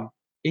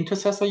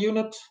intercessor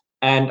unit,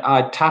 and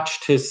I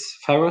touched his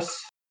Ferrous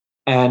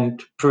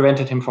and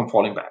prevented him from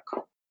falling back.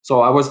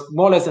 So I was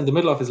more or less in the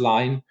middle of his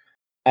line,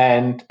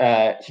 and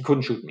he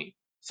couldn't shoot me.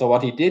 So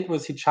what he did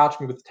was he charged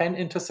me with 10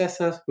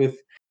 intercessors, with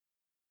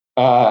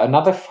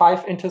another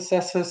 5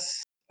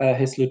 intercessors,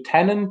 his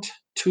lieutenant,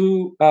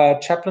 2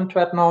 chaplain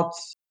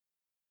dreadnoughts.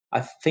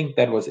 I think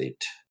that was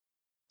it.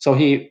 So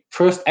he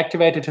first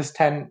activated his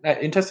 10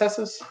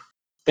 intercessors.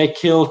 They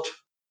killed,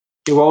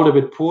 he rolled a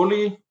bit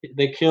poorly.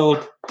 They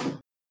killed,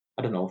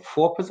 I don't know,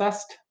 4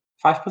 possessed,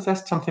 5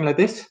 possessed, something like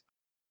this.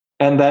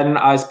 And then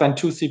I spent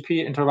 2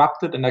 CP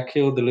interrupted, and I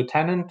killed the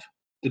lieutenant,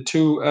 the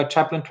 2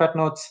 chaplain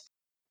dreadnoughts,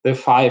 the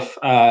 5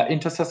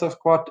 intercessor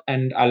squad,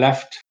 and I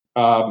left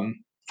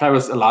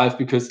Ferrous alive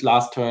because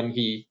last turn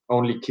he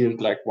only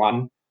killed like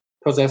 1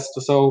 possessed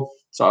or so.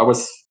 So I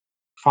was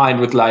fine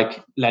with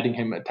like letting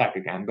him attack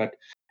again. But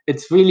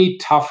it's really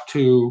tough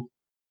to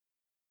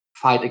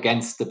fight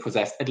against the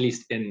possessed, at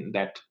least in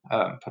that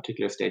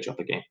particular stage of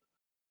the game.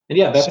 And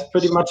yeah, that's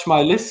pretty much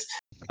my list.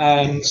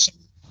 And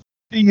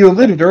you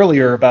alluded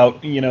earlier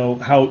about, you know,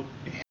 how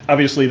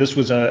obviously this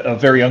was a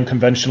very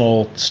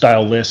unconventional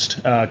style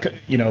list,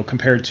 you know,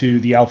 compared to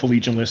the Alpha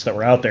Legion lists that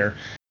were out there.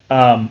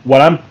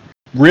 What I'm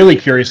really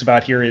curious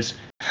about here is,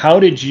 how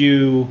did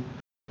you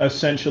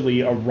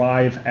essentially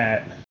arrive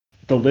at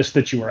the list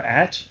that you were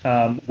at?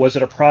 Was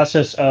it a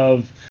process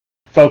of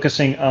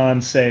focusing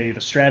on, say, the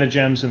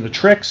stratagems and the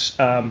tricks?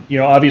 You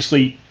know,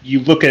 obviously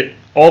you look at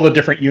all the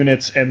different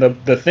units, and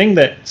the thing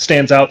that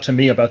stands out to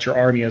me about your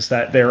army is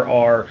that there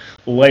are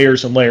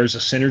layers and layers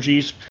of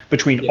synergies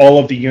between all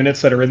of the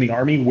units that are in the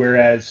army,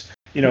 whereas,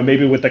 you know,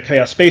 maybe with the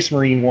Chaos Space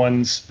Marine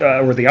ones,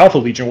 or the Alpha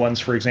Legion ones,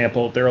 for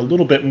example, they're a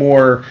little bit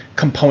more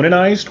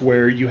componentized,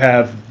 where you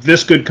have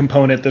this good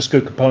component, this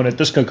good component,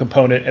 this good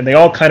component, and they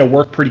all kind of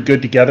work pretty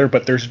good together,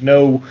 but there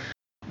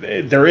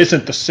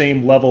isn't the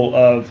same level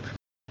of,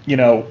 you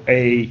know,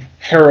 a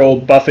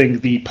herald buffing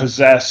the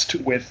possessed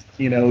with,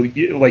 you know,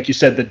 like you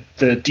said,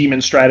 the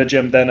demon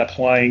stratagem then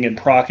applying and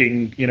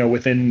proccing, you know,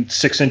 within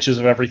 6 inches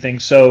of everything.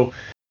 So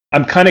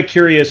I'm kind of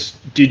curious,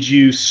 did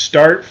you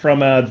start from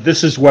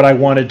this is what I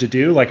wanted to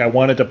do, like I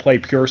wanted to play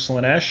pure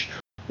Slaanesh,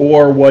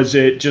 or was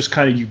it just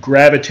kind of you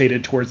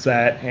gravitated towards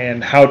that?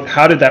 And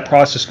how did that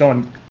process go,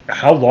 and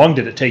how long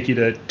did it take you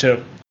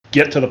to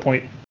get to the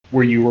point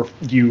where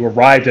you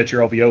arrived at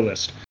your LVO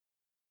list?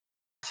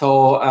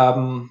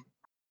 So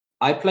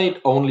I played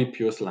only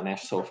pure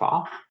Slaanesh so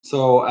far.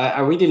 So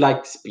I really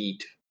like speed,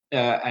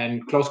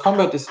 and close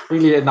combat is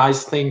really a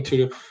nice thing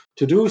to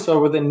do.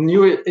 So with a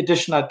new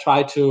edition, I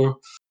try to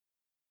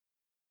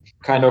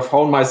kind of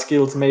hone my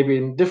skills maybe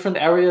in different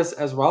areas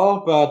as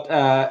well.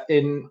 But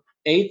in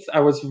 8th, I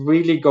was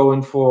really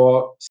going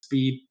for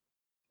speed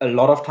a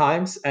lot of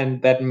times,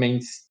 and that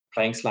means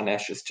playing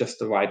Slaanesh is just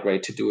the right way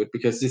to do it,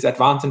 because this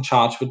advance and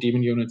charge for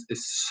demon units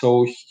is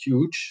so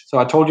huge. So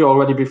I told you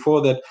already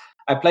before that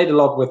I played a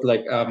lot with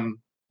like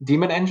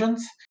demon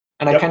engines,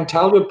 and I can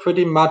tell you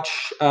pretty much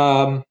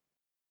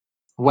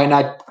when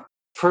I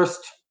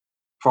first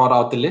brought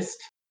out the list.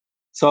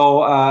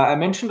 So I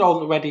mentioned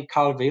already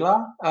Carl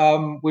Vela,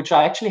 which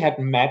I actually had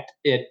met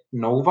at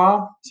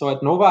Nova. So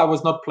at Nova, I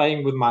was not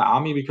playing with my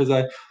army because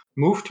I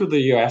moved to the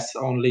US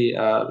only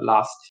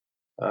last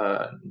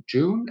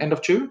June, end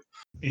of June.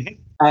 Mhm.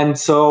 And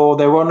so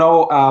there were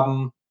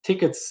no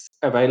tickets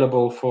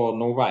available for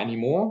Nova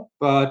anymore,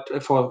 but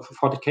for the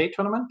 40K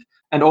tournament.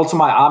 And also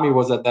my army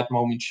was at that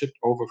moment shipped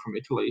over from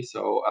Italy.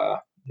 So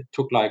it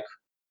took like,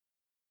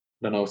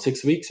 I don't know,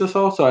 6 weeks or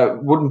so. So I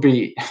wouldn't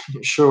be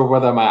sure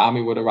whether my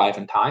army would arrive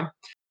in time.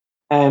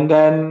 And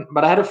then,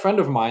 but I had a friend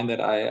of mine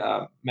that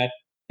I met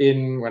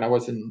when I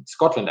was in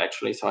Scotland,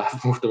 actually. So I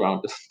have moved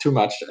around too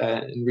much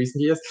in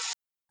recent years.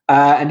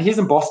 And he's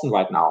in Boston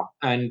right now.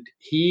 And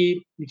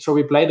so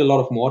we played a lot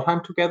of more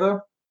time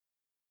together.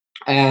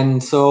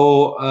 And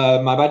so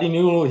my buddy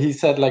knew, he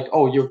said like,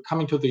 oh, you're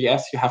coming to the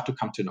US, you have to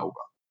come to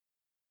Nova.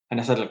 And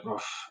I said like, oh,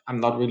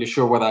 I'm not really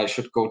sure whether I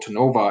should go to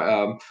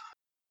Nova.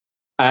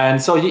 And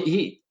so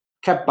he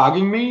kept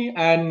bugging me.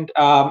 And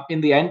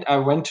in the end, I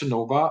went to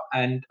Nova,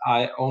 and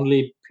I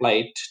only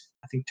played,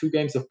 I think, 2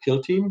 games of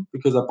Kill Team,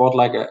 because I bought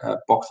like a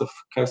box of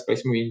Chaos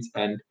Space Marines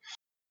and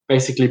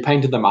basically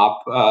painted them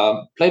up,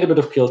 played a bit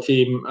of Kill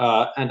Team,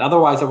 and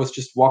otherwise I was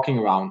just walking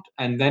around.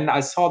 And then I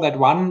saw that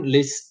one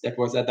list that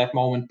was at that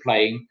moment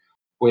playing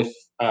with,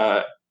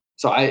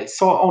 so I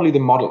saw only the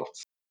models.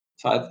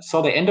 So I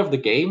saw the end of the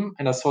game,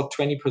 and I saw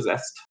 20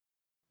 possessed.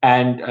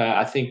 And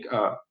I think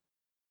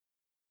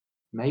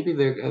maybe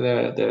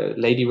the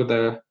lady with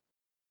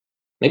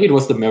maybe it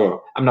was the mirror,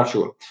 I'm not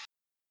sure.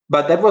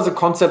 But that was a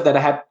concept that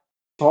I had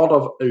thought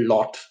of a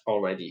lot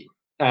already.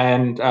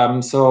 And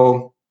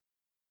so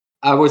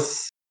I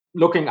was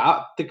looking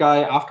up the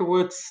guy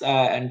afterwards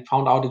and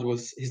found out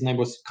his name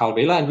was Carl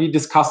Vela, and we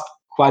discussed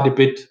quite a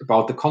bit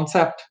about the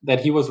concept that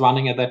he was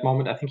running at that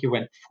moment. I think he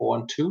went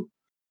 4-2,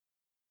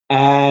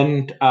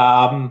 and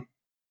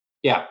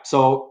so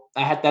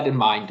I had that in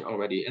mind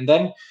already. And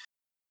then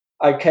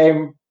I came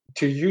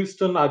to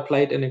Houston. I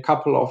played in a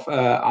couple of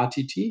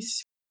RTTs,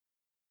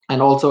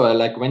 and also a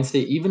like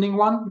Wednesday evening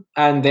one.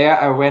 And there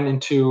I went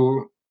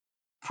into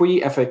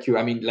pre-FAQ.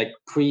 I mean, like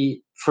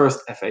pre-first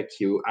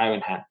FAQ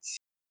Iron Hands,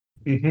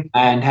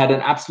 and had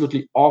an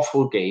absolutely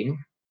awful game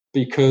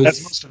because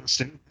That's most of us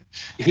do.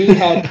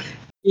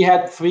 he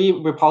had 3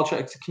 Repulsor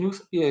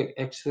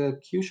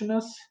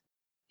executioners.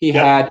 He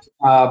had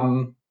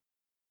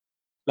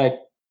like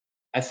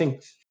I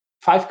think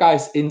 5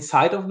 guys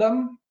inside of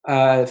them,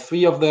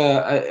 3 of the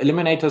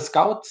Eliminator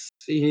scouts,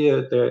 see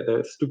here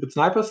the stupid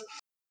snipers,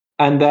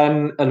 and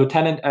then a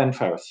lieutenant and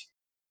Ferris.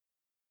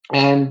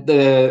 And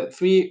the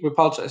 3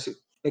 Repulsor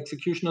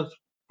executioners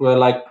were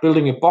like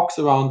building a box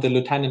around the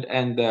lieutenant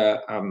and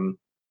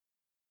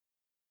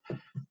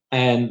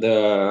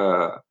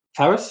the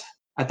Ferris.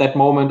 At that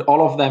moment,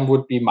 all of them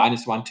would be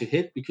 -1 to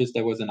hit because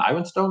there was an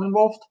Iron Stone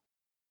involved.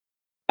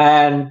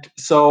 And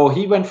so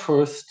he went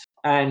first,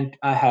 and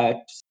I had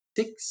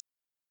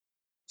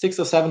 6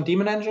 or 7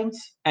 demon engines,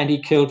 and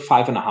he killed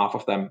 5.5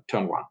 of them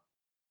turn 1.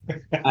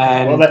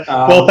 And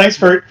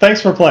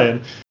thanks for playing.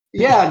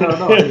 Yeah, no.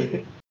 I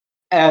mean,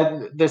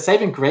 and the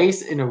saving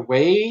grace, in a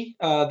way,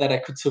 that I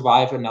could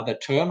survive another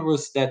turn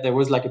was that there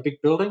was like a big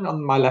building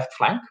on my left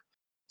flank.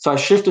 So I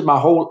shifted my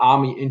whole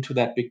army into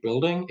that big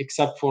building,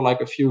 except for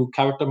like a few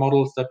character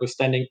models that were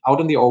standing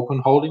out in the open,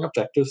 holding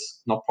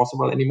objectives. Not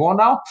possible anymore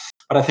now,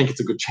 but I think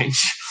it's a good change.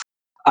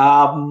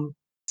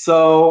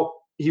 So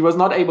he was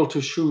not able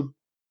to shoot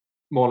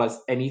more or less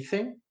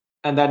anything.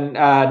 And then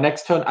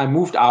next turn I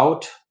moved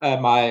out.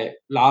 My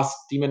last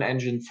demon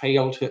engine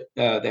failed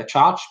their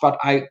charge, but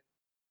I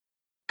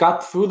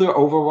got through the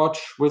Overwatch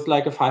with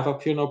like a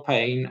 5-up Fear No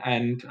Pain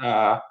and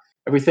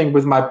everything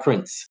with my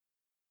Prince,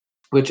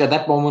 which at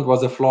that moment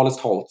was a flawless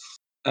hold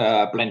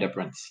blender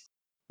Prince,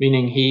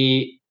 meaning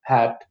he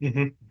had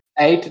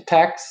 8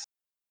 attacks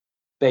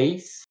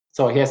base.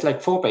 So he has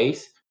like 4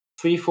 base,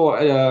 3 for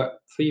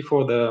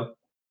the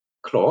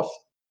claws.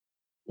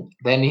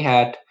 Then he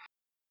had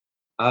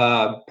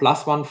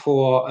 +1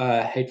 for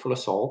Hateful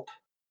Assault,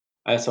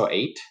 so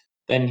 8.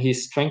 Then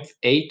he's strength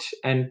 8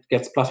 and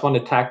gets +1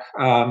 attack,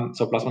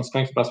 so +1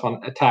 strength,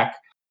 +1 attack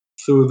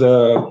through the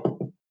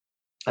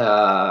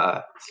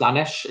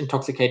Slanesh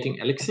Intoxicating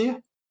Elixir.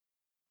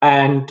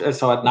 And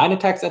so at 9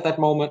 attacks at that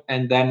moment,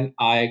 and then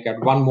I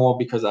got 1 more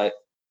because I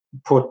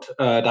put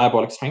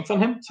Diabolic Strength on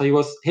him. So he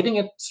was hitting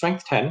at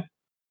strength 10,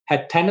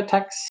 had 10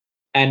 attacks,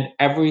 and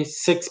every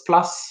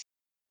 6+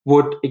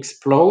 would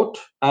explode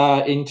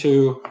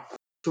into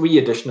 3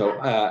 additional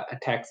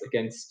attacks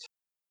against.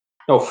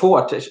 No,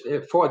 4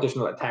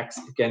 additional attacks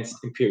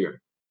against Imperium.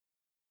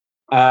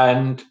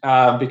 And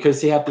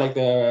because he had like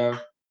the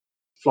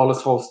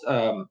flawless host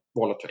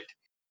Warlord trait.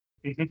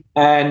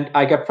 And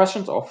I got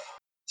pressions off.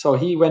 So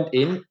he went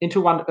into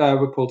 1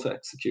 Repulsor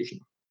execution.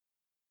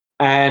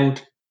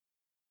 And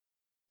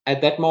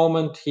at that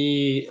moment,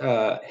 he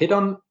hit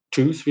on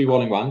 2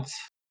 3-rolling ones.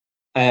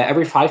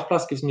 Every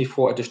 5+ gives me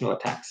 4 additional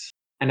attacks.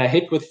 And I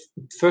hit with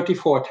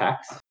 34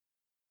 attacks.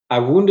 I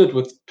wounded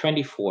with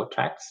 24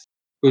 attacks,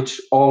 which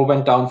all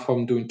went down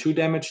from doing 2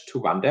 damage to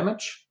 1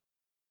 damage.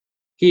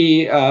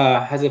 He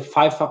has a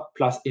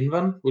 5+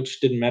 Invan, which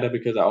didn't matter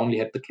because I only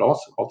had the claws,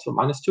 also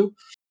 -2.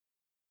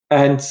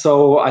 And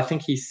so I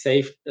think he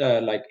saved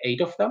like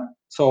 8 of them.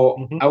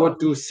 So I would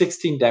do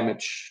 16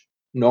 damage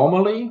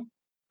normally,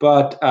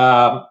 but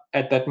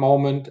at that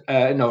moment,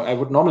 no, I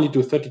would normally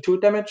do 32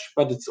 damage,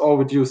 but it's all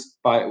reduced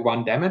by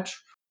 1 damage,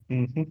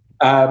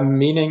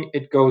 meaning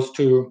it goes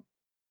to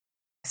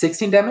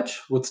 16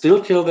 damage, would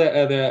still kill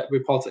the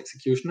Repulsor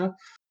Executioner,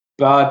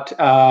 but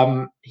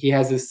he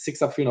has a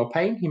 6-up Fear No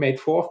Pain. He made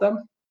 4 of them.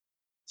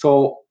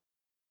 So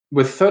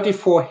with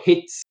 34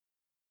 hits,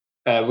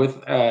 with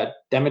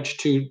damage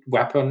to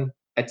weapon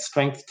at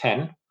strength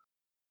 10,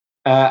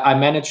 I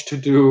managed to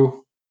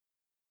do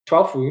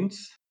 12 wounds,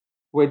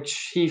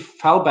 which he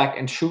fell back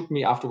and shoot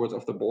me afterwards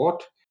off the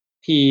board.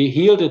 He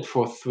healed it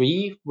for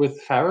 3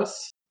 with Ferris.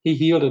 He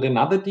healed it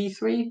another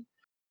D3.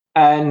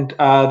 And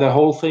the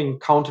whole thing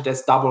counted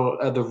as double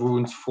the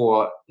wounds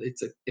for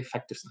its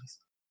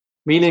effectiveness.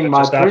 Meaning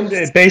my Prince...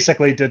 It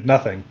basically did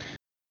nothing.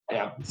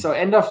 Yeah. So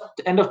end of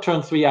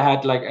turn 3, I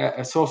had like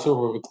a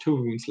sorcerer with 2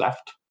 wounds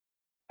left.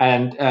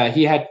 And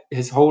he had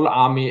his whole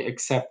army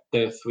except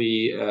the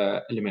 3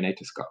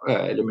 Eliminator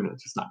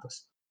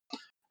snipers.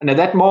 And at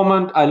that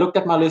moment, I looked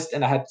at my list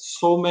and I had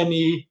so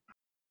many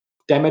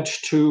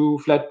damage 2,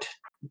 flat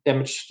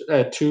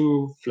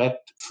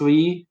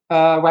 3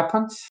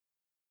 weapons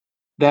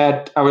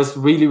that I was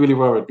really, really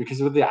worried,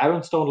 because with the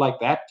Iron Stone like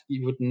that,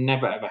 you would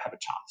never, ever have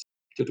a chance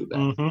to do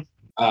that.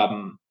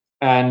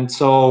 And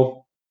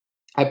so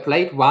I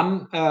played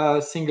 1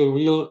 single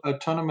real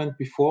tournament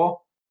before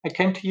I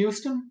came to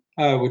Houston,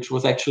 which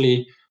was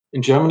actually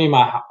in Germany,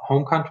 my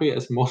home country,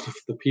 as most of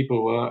the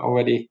people were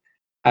already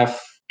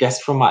have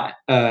guessed from my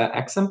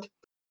accent.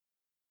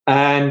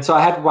 And so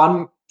I had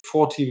 1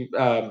 40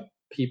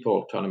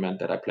 people tournament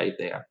that I played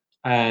there,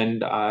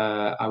 and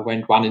I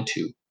went 1 and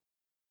 2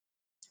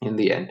 in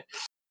the end.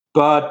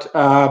 But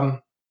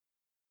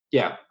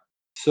yeah,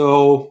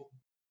 so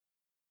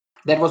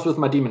that was with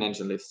my Demon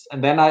Engine list,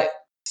 and then I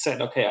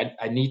said, okay,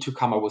 I need to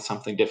come up with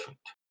something different.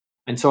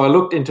 And so I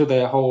looked into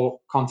the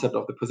whole concept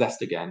of the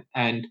Possessed again.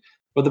 And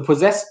what the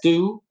Possessed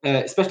do,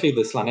 especially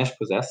the Slanesh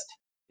Possessed,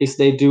 is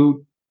they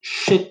do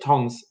shit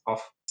tons of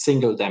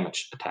single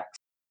damage attacks.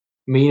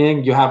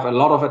 Meaning you have a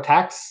lot of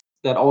attacks.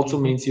 That also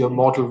means your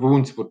mortal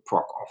wounds would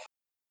proc off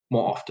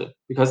more often.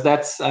 Because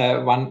that's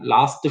one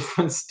last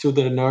difference to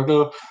the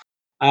Nurgle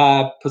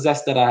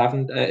Possessed that I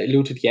haven't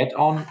alluded yet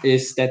on,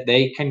 is that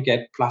they can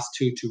get +2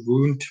 to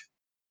wound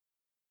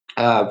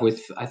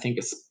with, I think,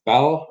 a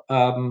spell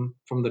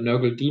from the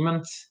Nurgle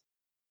demons,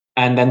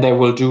 and then they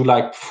will do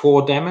like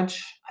 4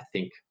 damage. I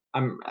think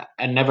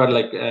I never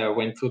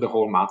went through the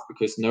whole math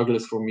because Nurgle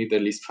is for me the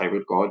least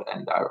favorite god,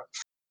 and I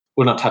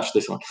will not touch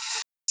this one.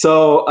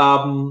 So,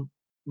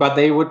 but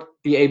they would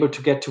be able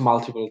to get to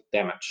multiple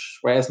damage,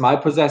 whereas my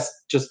Possessed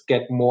just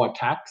get more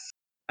attacks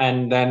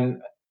and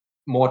then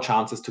more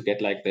chances to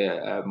get like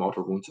the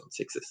mortal wounds on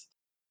 6s.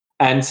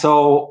 And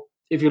so,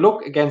 if you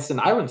look against an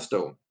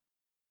Ironstone,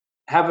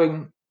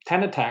 having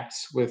 10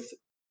 attacks with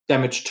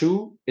damage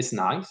 2 is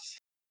nice.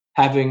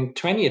 Having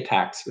 20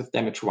 attacks with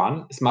damage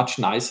 1 is much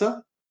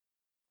nicer.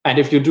 And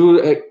if you do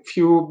a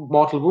few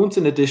mortal wounds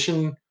in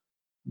addition,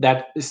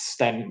 that is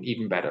then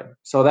even better.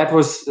 So that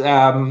was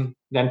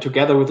then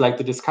together with like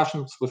the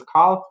discussions with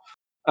Carl,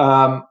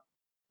 I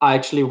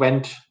actually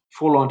went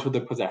full on to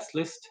the Possessed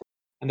list.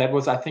 And that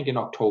was, I think, in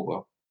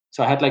October.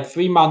 So I had like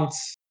 3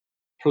 months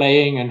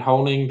playing and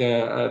honing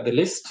the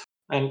list.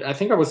 And I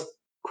think I was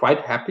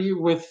quite happy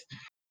with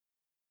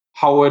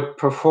how it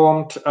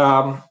performed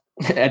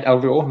at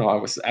LVO. No, I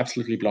was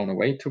absolutely blown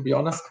away, to be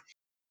honest.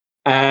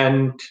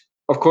 And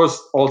of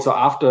course, also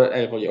after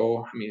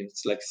LVO, I mean,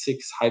 it's like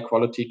 6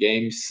 high-quality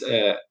games.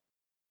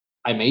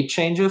 I made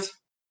changes,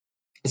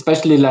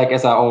 especially like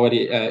as I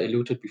already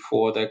alluded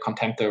before, the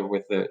Contemptor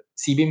with the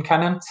C-beam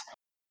cannons.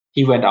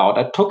 He went out.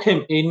 I took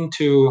him in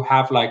to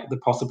have like the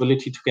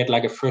possibility to get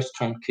like a first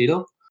turn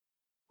kill,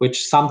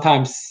 which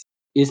sometimes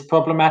is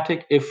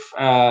problematic if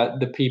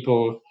the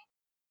people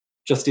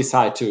just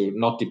decide to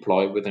not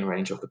deploy within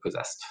range of the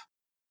Possessed.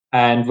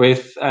 And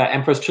with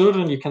Emperor's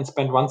Children, you can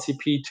spend 1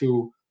 CP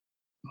to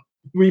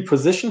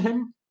reposition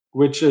him,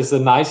 which is a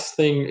nice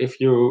thing if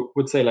you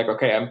would say like,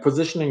 okay, I'm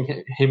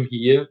positioning him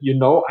here. You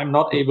know, I'm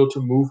not able to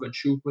move and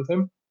shoot with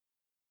him.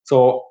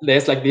 So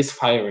there's like this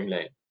firing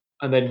lane.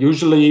 And then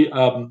usually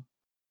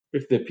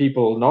if the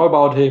people know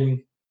about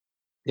him,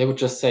 they would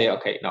just say,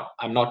 okay, no,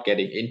 I'm not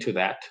getting into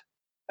that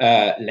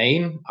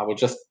lane. I will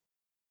just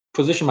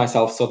position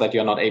myself so that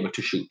you're not able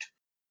to shoot.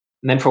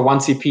 And then for 1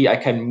 CP, I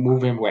can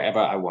move him wherever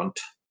I want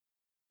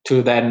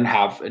to then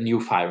have a new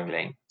firing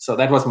lane. So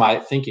that was my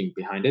thinking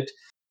behind it.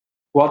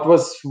 What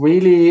was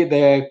really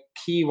the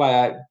key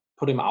why I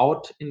put him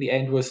out in the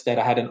end was that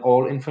I had an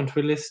all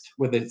infantry list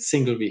with a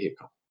single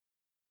vehicle.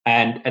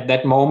 And at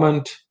that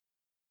moment,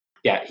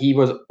 yeah, he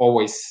was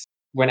always,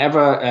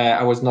 whenever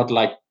I was not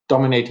like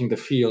dominating the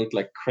field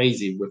like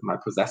crazy with my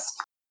Possessed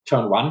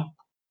turn 1,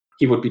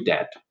 he would be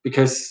dead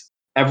because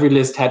every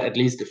list had at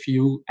least a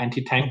few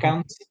anti-tank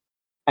guns.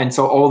 And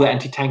so all the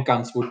anti-tank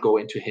guns would go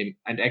into him.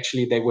 And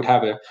actually, they would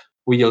have a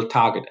real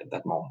target at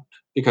that moment.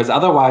 Because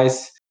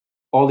otherwise,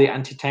 all the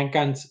anti-tank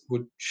guns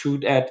would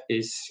shoot at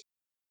is,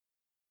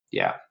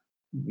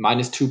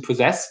 -2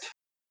 Possessed,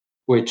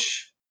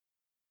 which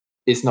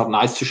is not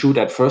nice to shoot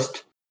at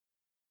first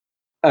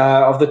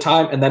of the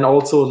time. And then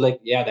also, like,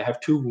 they have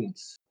 2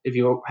 wounds. If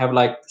you have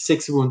like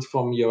 6 wounds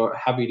from your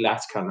heavy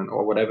last cannon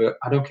or whatever,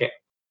 I don't care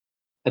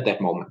at that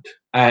moment.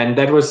 And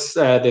that was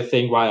the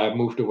thing why I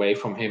moved away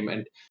from him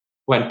and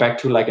went back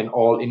to like an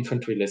all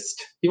infantry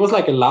list. He was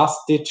like a last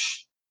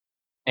ditch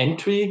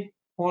entry,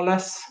 more or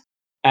less.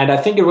 And I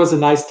think it was a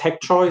nice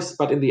tech choice,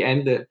 but in the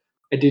end,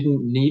 I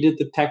didn't needed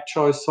the tech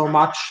choice so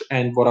much.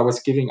 And what I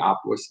was giving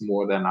up was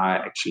more than I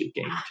actually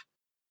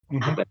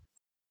gained.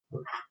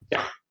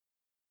 Yeah.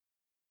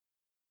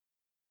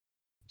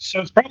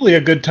 So it's probably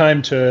a good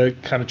time to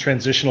kind of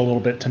transition a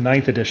little bit to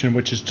 9th edition,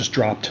 which has just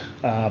dropped.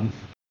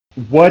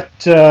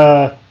 What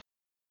are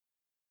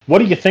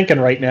you thinking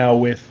right now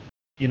with,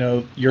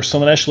 your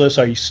Slanesh list?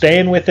 Are you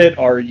staying with it?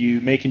 Are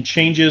you making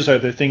changes? Are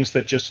there things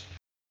that just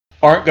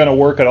aren't going to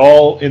work at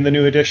all in the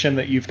new edition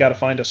that you've got to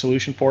find a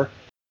solution for?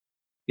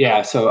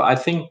 Yeah, so I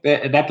think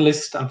that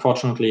list,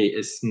 unfortunately,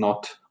 is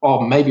not,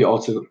 or maybe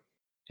also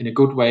in a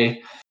good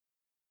way,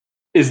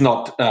 is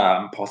not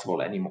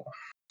possible anymore.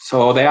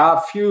 So there are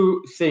a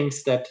few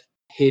things that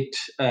hit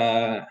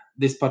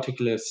this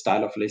particular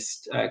style of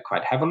list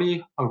quite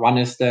heavily. One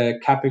is the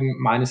capping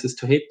minuses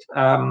to hit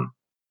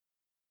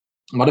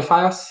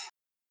modifiers.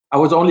 I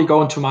was only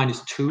going to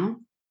 -2,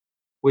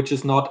 which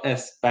is not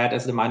as bad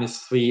as the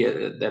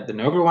 -3 that the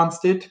Nurgle ones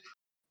did.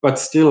 But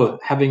still,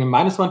 having a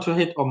 -1 to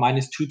hit or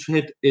 -2 to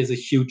hit is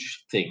a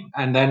huge thing.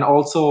 And then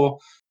also,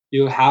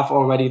 you have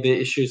already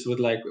the issues with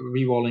like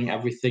rerolling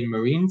everything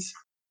Marines.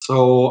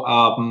 So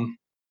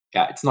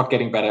it's not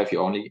getting better if you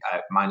only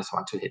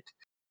 -1 to hit.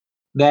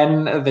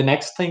 Then the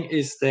next thing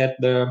is that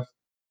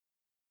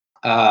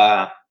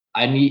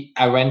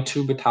I ran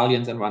 2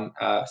 battalions and 1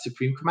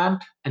 Supreme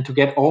Command, and to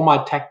get all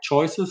my tech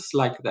choices,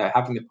 like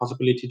having the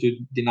possibility to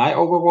deny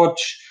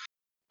Overwatch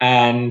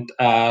and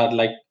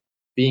like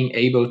being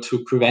able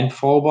to prevent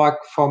fallback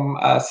from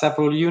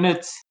several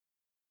units,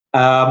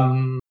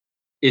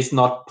 is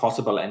not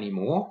possible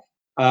anymore,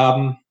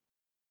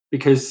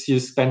 because you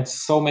spend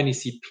so many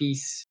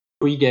CPs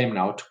pre-game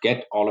now to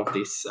get all of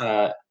these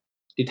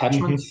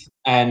detachments,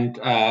 and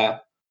the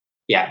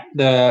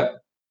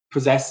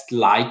possessed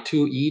like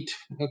to eat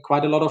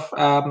quite a lot of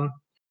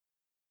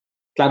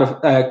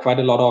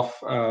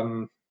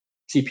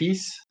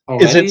CPs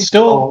already. Is it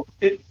still,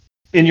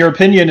 in your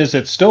opinion, is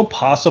it still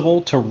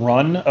possible to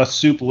run a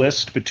soup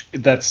list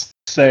that's,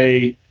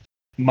 say,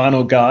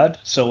 mono god?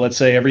 So let's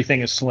say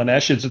everything is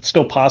Slanesh. Is it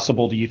still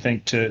possible, do you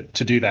think, to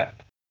do that?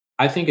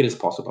 I think it is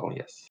possible,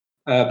 yes.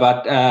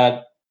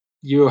 But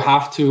you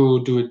have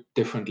to do it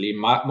differently.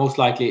 Most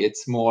likely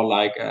it's more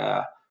like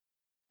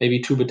maybe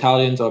 2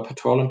 battalions or a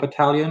patrolling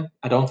battalion.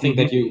 I don't think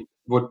that you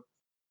would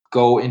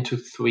go into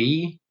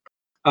 3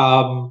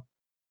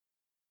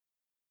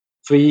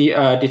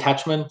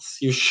 detachments.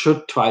 You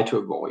should try to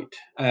avoid.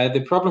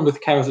 The problem with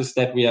Chaos is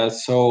that we are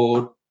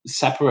so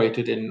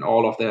separated in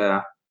all of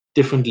the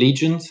different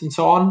legions and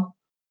so on.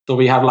 So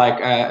we have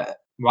like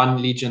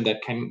one legion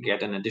that can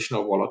get an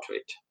additional Warlord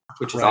trait,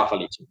 which is Alpha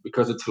Legion,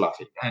 because it's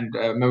fluffy. And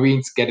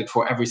Marines get it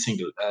for every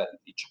single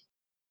legion.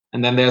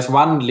 And then there's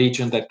one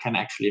legion that can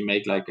actually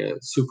make like a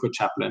super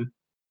chaplain,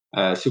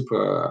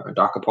 super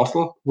dark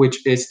apostle, which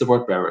is the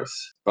Word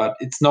Bearers. But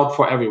it's not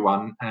for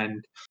everyone,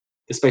 and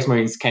the Space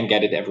Marines can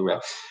get it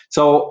everywhere.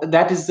 So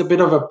that is a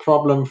bit of a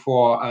problem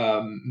for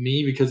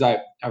me, because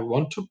I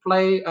want to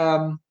play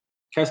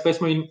Chaos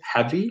Space Marine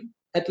heavy,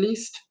 at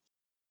least.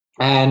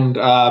 And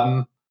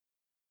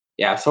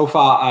so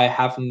far I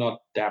have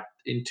not dabbed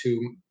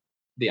into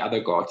the other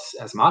gods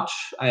as much.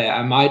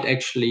 I might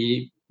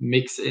actually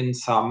mix in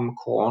some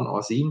Khorne or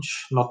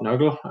Tzeentch, not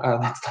Nurgle.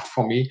 That's not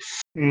for me.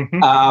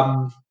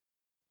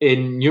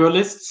 In newer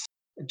lists,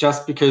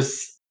 just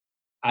because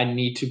I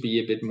need to be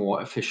a bit more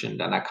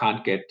efficient, and I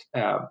can't get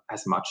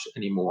as much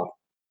anymore.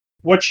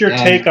 What's your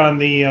take on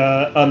the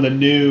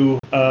new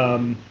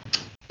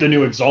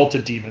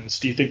Exalted demons?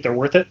 Do you think they're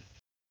worth it?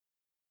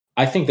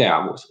 I think they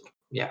are worth it.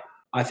 Yeah,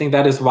 I think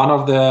that is one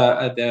of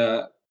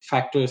the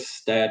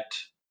factors that.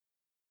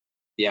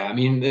 Yeah, I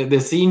mean the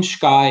Tzeentch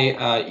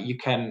guy, you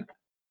can,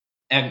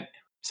 and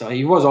so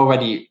he was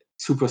already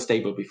super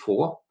stable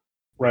before,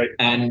 right?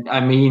 And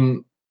I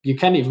mean you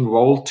can even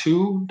roll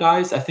 2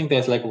 dice. I think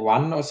there's like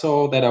 1 or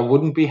so that I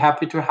wouldn't be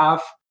happy to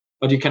have,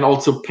 but you can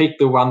also pick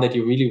the one that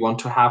you really want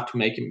to have to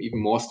make him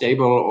even more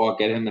stable, or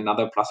get him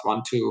another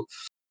 +1 to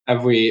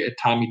every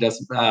time he does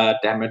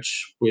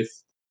damage with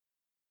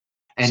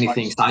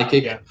anything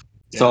psychic. Yeah.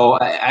 So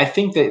I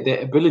think that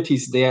the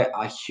abilities there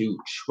are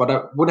huge. What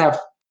I would have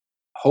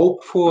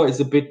hoped for is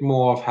a bit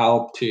more of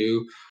help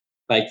to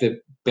like the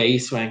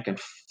base rank and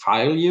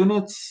file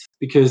units,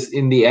 because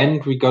in the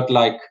end we got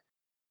like,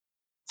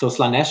 so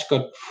Slanesh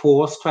got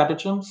 4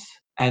 stratagems,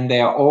 and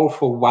they are all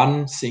for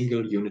one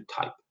single unit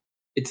type.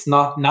 It's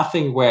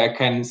nothing where I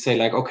can say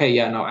like, okay,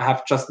 no, I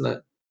have just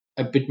a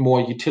bit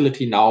more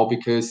utility now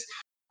because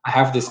I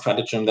have this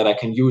stratagem that I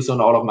can use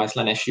on all of my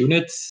Slanesh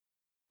units.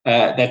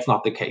 That's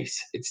not the case.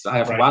 I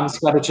have one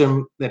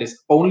stratagem that is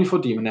only for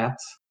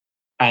Demonads,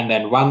 and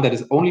then one that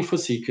is only for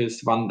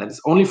Seekers, one that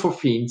is only for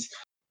Fiends,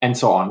 and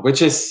so on,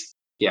 which is,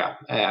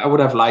 I would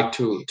have liked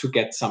to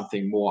get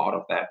something more out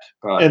of that.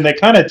 But and they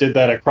kind of did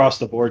that across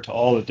the board to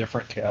all the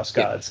different Chaos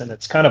Gods, and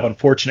it's kind of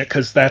unfortunate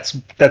because that's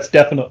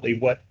definitely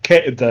what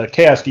the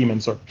Chaos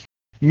Demons are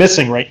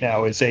missing right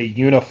now, is a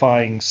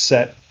unifying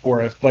set,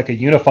 or like a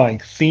unifying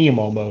theme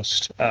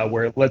almost,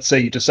 where let's say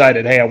you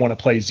decided, hey, I want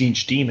to play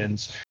Tzeentch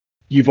Demons.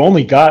 You've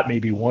only got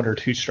maybe 1 or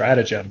 2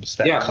 stratagems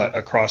that cut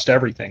across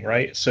everything,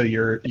 right? So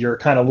you're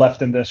kind of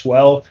left in this,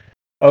 well,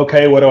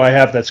 okay, what do I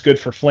have that's good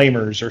for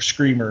flamers or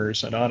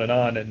screamers, and on and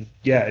on. And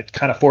it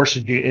kind of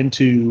forces you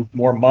into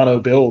more mono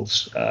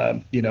builds,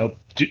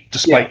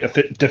 despite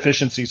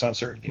deficiencies on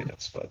certain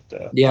units. But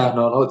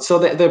no. So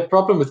the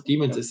problem with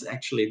demons is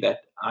actually that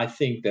I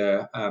think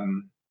the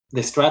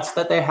strats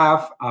that they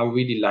have are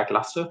really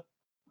lackluster,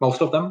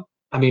 most of them.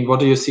 I mean, what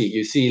do you see?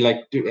 You see like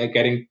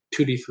getting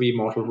 2d3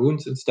 mortal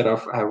wounds instead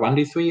of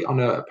 1d3 on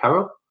a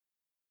peril,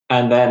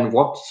 and then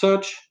warp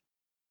surge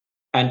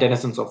and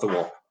denizens of the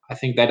warp. I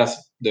think that is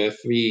the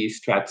 3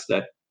 strats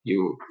that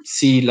you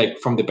see like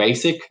from the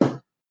basic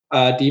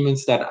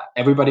demons that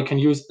everybody can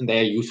use, and they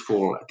are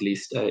useful at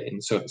least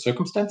in certain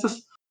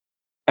circumstances.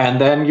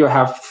 And then you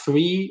have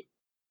 3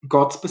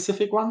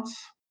 god-specific ones,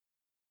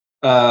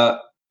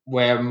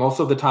 where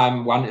most of the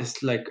time one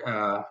is like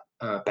a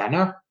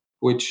banner,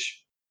 which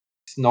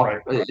is not,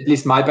 at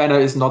least my banner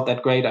is not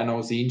that great. I know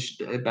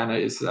Tzeentch banner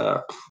is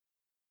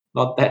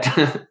not that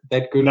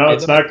that good. No,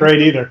 it's not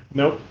great either.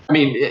 Nope. I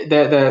mean,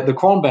 the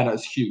Khorne banner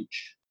is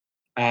huge,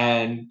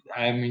 and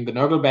I mean the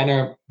Nurgle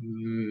banner,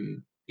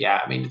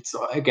 I mean, it's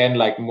again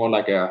like more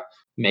like a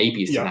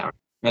maybe scenario.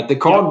 But the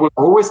Khorne will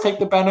always take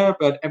the banner,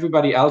 but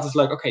everybody else is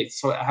like, okay,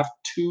 so I have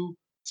 2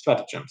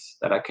 stratagems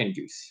that I can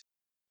use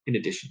in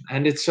addition.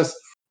 And it's just,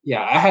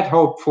 I had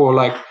hope for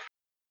like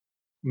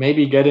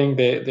maybe getting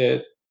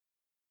the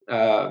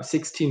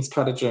 16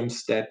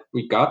 stratagems that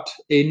we got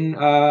in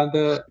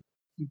the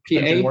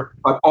PA,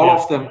 but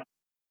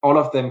all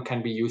of them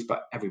can be used by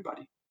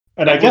everybody.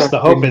 And I guess the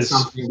hope is,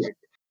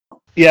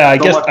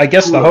 I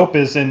guess the hope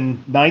is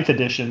in 9th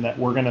edition that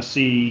we're going to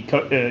see,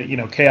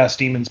 Chaos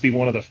Demons be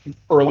one of the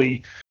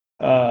early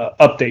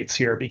updates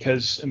here,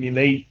 because I mean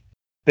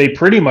they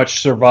pretty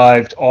much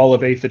survived all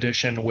of 8th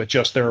edition with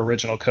just their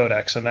original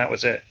codex, and that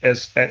was it.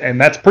 And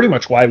that's pretty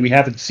much why we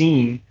haven't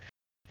seen,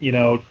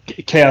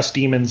 Chaos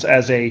Demons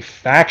as a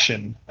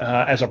faction,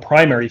 as a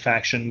primary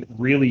faction,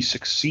 really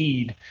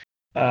succeed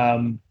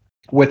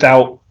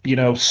without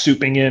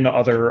souping in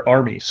other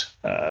armies.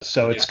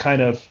 So it's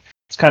kind of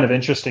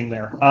interesting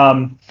there.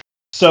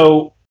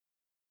 So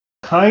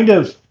kind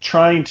of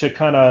trying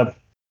to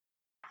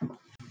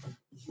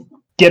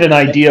get an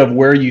idea of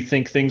where you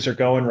think things are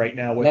going right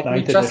now with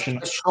 9th edition. Let me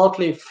just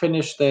shortly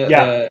finish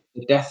the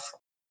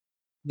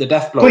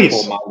death blow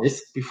for my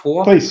list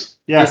before. Please.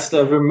 Yeah. Is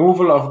the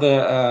removal of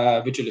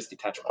the Vigilus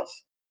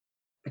detachments.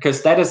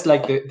 Because that is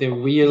like the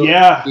real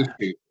issue.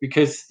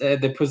 Because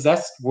the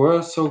possessed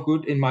were so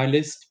good in my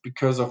list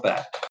because of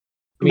that.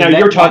 I mean, now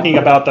you're talking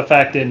about the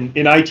fact in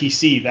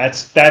ITC,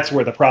 that's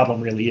where the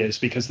problem really is,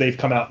 because they've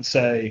come out and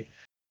said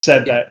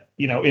that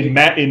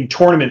in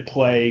tournament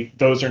play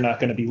those are not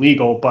going to be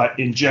legal, but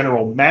in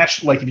general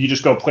match, like if you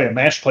just go play a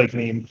match play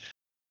game,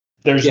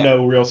 there's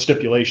no real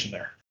stipulation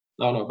there.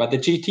 No, but the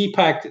GT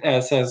pack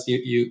says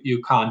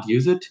you can't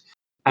use it.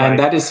 And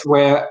that is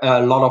where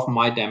a lot of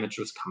my damage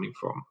was coming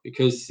from,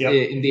 because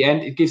in the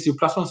end, it gives you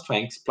 +1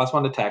 strength,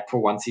 +1 attack for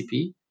 1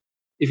 CP.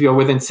 If you're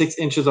within 6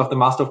 inches of the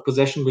Master of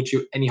Possession, which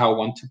you anyhow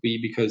want to be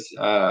because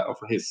of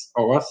his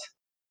auras.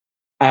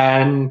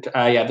 And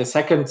the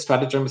second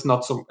stratagem is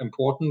not so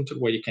important,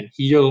 where you can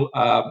heal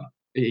a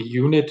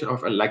unit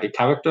of like a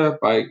character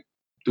by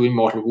doing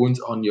mortal wounds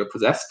on your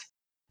possessed.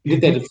 We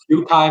did that a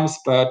few times,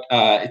 but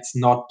it's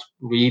not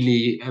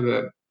really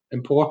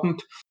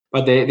important.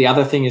 But the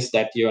other thing is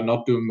that you're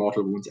not doing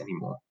mortal wounds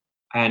anymore.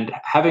 And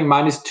having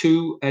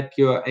 -2 at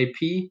your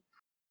AP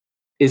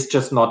is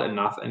just not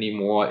enough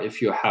anymore if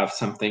you have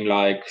something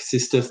like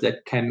Sisters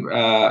that can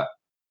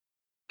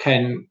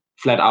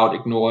flat out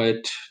ignore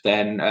it.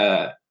 Then,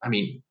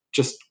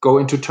 just go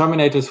into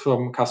Terminators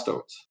from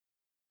Custodes.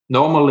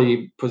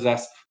 Normally,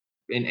 possessed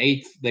in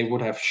 8th, they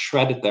would have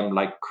shredded them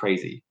like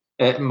crazy.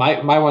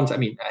 My ones, I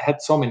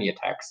had so many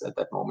attacks at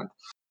that moment.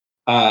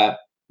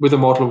 With the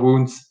mortal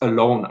wounds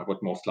alone, I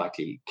would most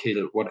likely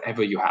kill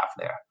whatever you have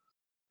there.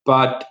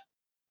 But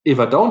if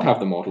I don't have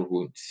the mortal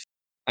wounds,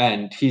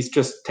 and he's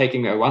just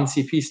taking a 1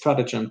 CP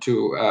stratagem to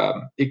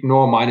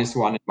ignore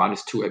 -1 and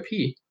 -2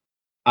 AP,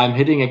 I'm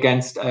hitting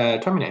against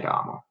Terminator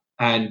armor.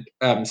 And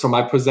so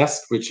my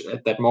possessed, which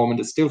at that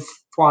moment is still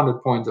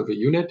 400 points of a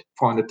unit,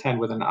 410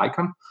 with an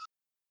icon,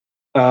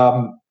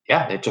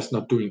 they're just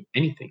not doing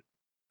anything.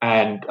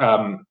 And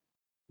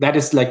that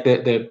is like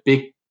the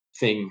big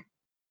thing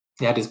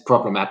that is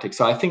problematic.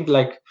 So I think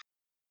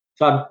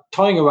so I'm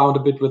toying around a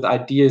bit with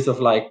ideas of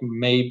like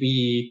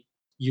maybe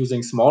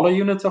using smaller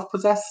units of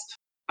possessed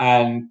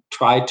and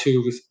try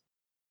to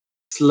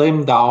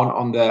slim down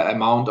on the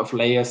amount of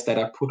layers that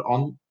I put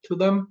on to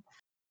them,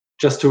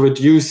 just to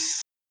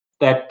reduce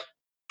that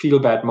feel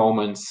bad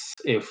moments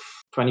if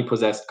 20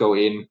 possessed go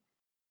in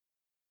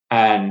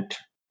and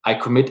I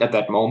commit at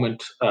that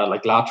moment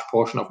like large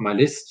portion of my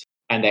list,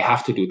 and they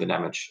have to do the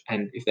damage.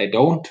 And if they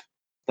don't,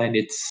 then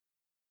it's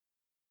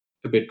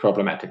a bit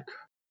problematic.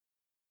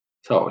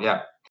 So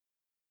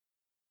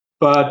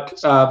but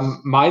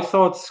my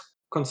thoughts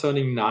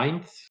concerning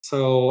 9th.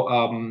 So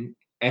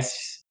as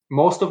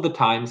most of the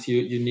times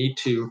you need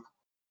to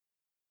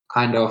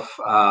kind of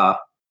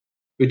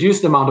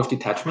reduce the amount of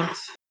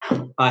detachments.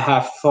 I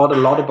have thought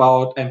a lot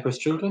about Emperor's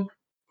Children,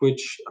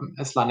 which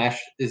as Slanesh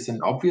is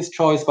an obvious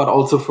choice, but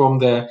also from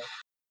the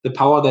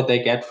power that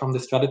they get from the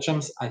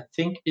stratagems, I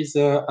think is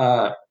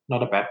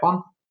not a bad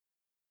one.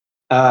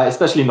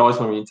 Especially Noise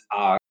Marines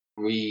are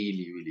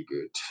really, really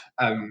good.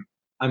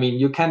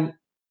 You can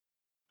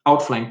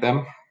outflank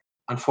them.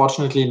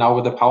 Unfortunately, now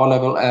with the power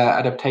level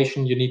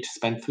adaptation, you need to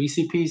spend 3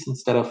 CPs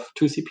instead of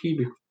 2 CP.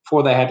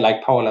 Before they had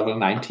like power level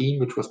 19,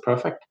 which was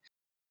perfect.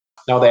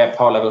 Now they have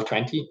power level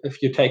 20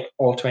 if you take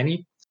all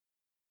 20.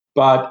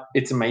 But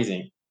it's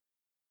amazing.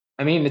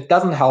 It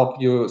doesn't help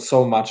you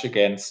so much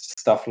against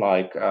stuff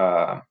like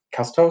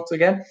Custodes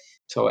again.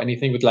 So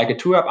anything with like a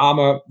 2-up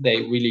armor,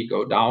 they really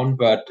go down.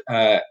 But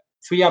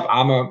 3-up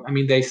armor,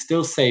 they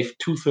still save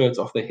 2/3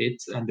 of the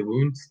hits and the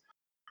wounds.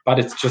 But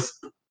it's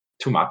just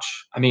too much.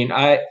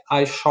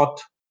 I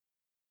shot,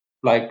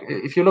 like,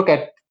 if you look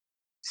at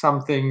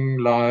something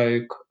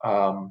like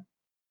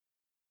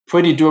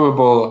pretty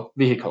durable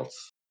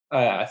vehicles,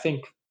 I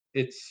think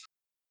it's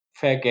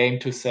fair game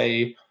to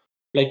say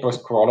Plague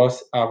Burst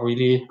Crawlers are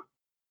really,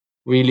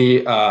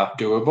 really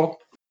durable.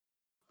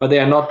 but they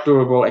are not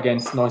durable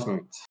against noise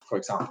marines, for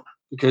example,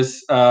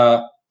 because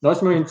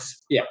noise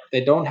marines,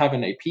 they don't have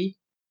an AP.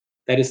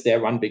 That is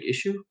their one big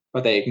issue,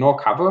 but they ignore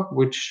cover,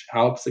 which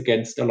helps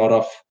against a lot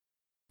of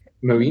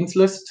marines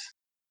lists.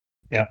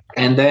 Yeah.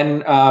 And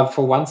then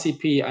for 1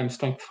 CP, I'm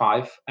strength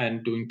 5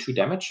 and doing 2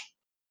 damage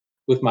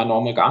with my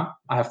normal gun.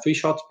 I have 3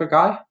 shots per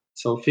guy,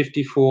 so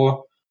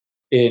 54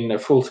 in a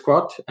full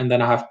squad, and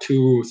then I have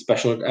 2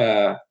 special,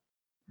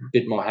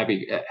 bit more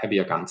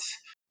heavier guns.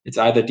 It's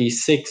either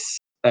D6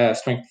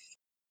 strength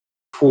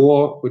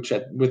 4, which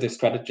with the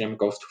stratagem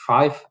goes to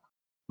 5,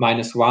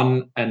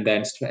 -1, and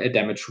then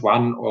damage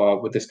 1,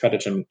 or with the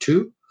stratagem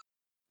 2,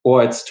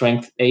 or it's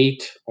strength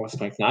 8 or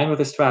strength 9 with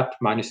the strat,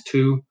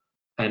 -2,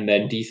 and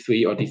then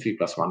D3 or D3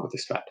 +1 with the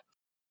strat.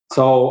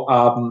 So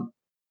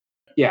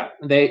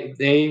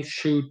they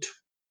shoot.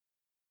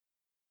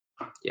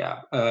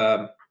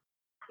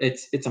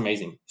 It's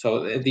amazing.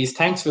 So these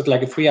tanks with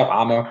like a 3-up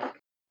armor,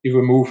 you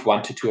remove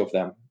 1 to 2 of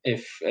them.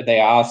 If they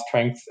are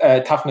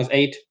toughness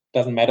 8,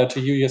 doesn't matter to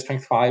you. You're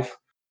strength 5.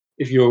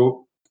 If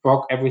you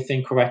proc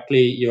everything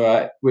correctly, you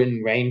are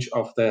in range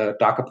of the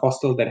Dark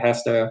Apostle that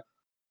has the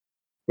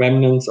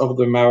remnants of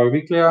the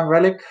Maraviglia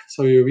relic.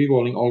 So you're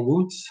rerolling all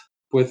wounds.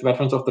 With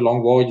Veterans of the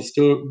Long War, you're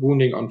still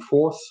wounding on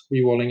force,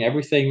 rerolling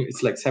everything.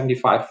 It's like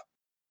 75%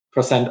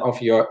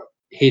 of your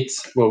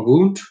hits will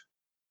wound,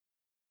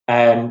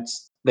 and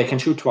they can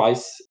shoot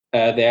twice.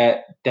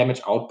 Their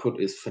damage output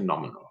is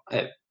phenomenal.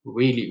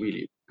 Really,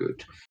 really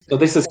good. So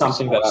this is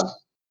something that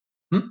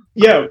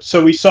Yeah,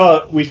 so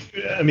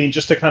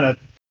just to kind of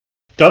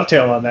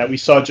dovetail on that, we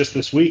saw just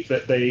this week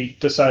that they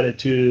decided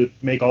to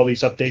make all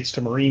these updates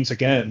to Marines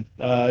again.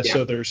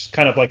 So there's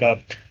kind of like a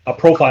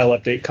profile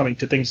update coming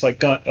to things like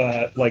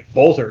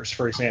bolters,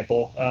 for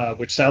example,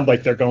 which sound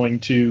like they're going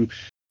to,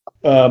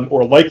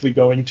 or likely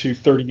going to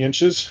 30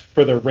 inches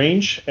for their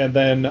range. And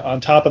then on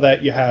top of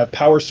that, you have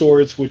power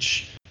swords,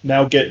 which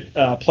now get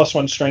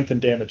 +1 strength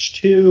and damage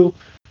 2.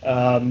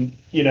 And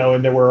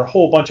there were a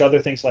whole bunch of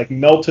other things like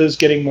Meltas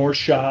getting more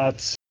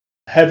shots,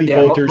 heavy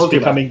bolters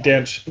becoming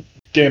damage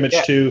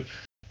 2.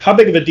 How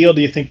big of a deal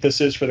do you think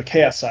this is for the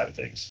chaos side of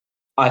things?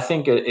 I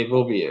think it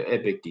will be a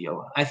big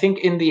deal. I think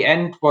in the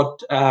end,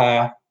 what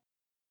I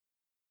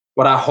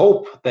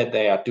hope that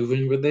they are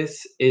doing with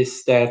this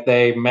is that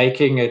they're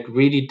making it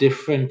really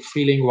different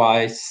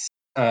feeling-wise,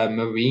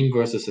 Marine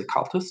versus a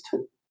cultist.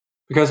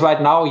 Because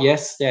right now,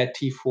 yes, they're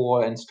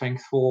T4 and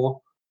strength 4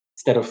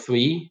 instead of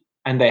 3,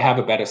 and they have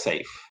a better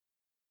save,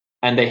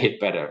 and they hit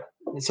better.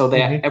 So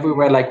they're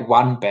everywhere like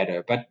 1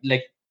 better. But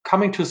like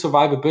coming to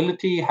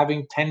survivability,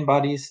 having 10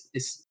 bodies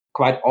is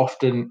quite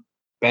often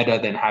better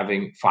than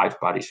having 5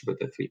 bodies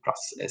with a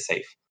 3+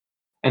 save.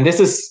 And this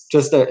is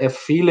just a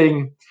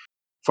feeling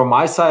from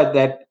my side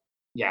that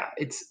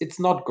it's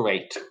not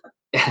great.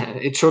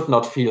 It should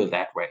not feel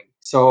that way.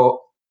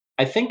 So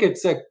I think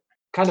it's a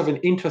kind of an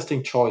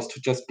interesting choice to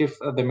just give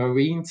the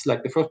Marines,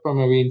 like the firstborn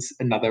Marines,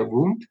 another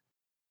wound,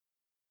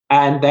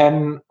 and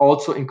then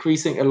also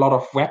increasing a lot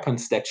of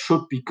weapons that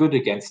should be good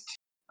against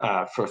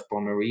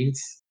firstborn Marines,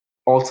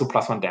 also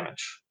 +1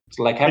 damage.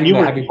 So like having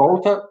the heavy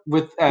bolter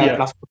with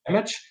 +1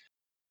 damage.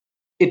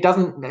 It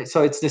doesn't.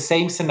 So it's the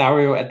same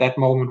scenario at that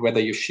moment whether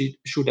you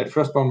shoot at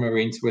firstborn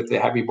Marines with the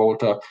heavy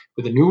bolter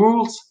with the new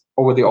rules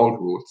or with the old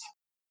rules.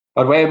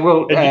 But where it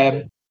will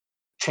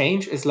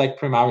change is like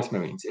Primaris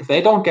Marines. If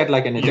they don't get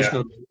like an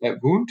additional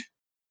wound,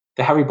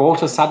 the heavy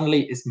bolter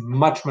suddenly is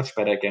much, much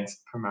better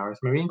against Primaris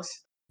Marines.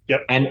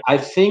 Yep. And I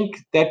think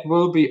that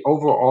will be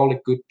overall a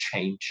good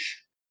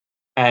change.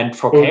 And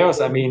for Chaos,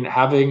 I mean,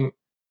 having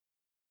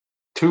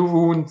 2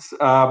 wounds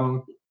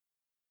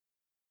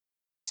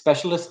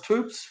specialist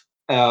troops,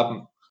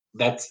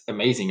 that's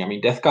amazing. I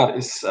mean, Death Guard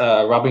is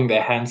rubbing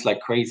their hands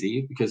like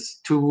crazy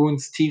because 2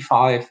 wounds,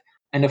 T5,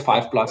 and a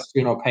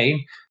 5+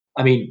 pain.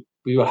 I mean,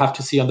 we will have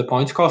to see on the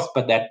points cost,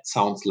 but that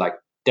sounds like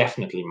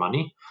definitely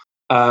money.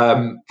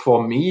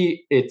 For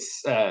me,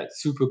 it's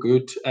super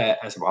good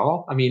as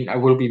well. I mean, I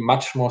will be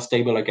much more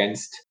stable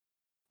against,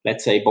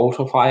 let's say,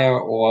 bolter fire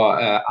or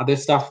other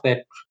stuff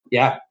that,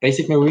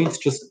 basic Marines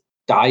just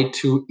die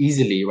too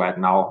easily right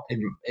now,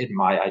 in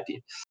my idea.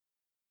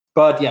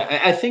 But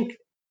I think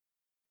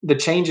the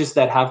changes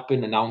that have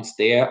been announced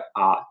there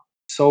are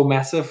so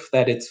massive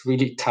that it's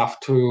really tough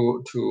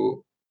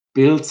to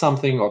build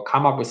something or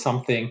come up with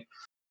something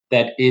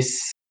that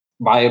is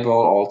viable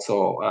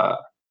also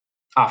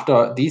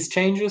after these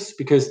changes,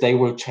 because they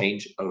will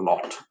change a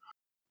lot.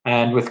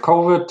 And with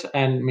COVID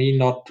and me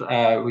not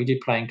really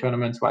playing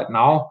tournaments right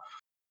now,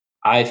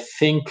 I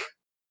think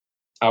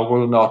I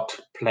will not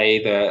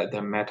play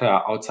the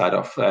meta outside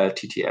of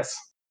TTS.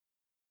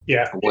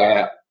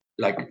 Where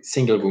like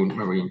single wound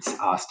Marines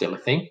are still a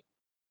thing.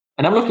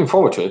 And I'm looking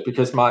forward to it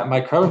because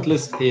my current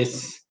list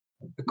is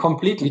a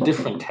completely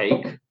different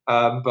take,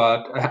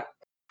 but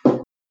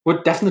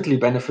would definitely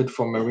benefit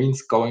from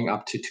Marines going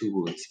up to 2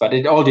 wounds. But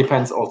it all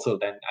depends also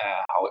then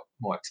how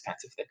more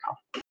expensive they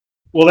come.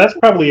 Well, that's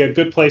probably a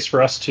good place for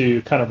us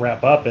to kind of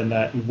wrap up in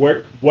that.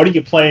 What are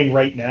you playing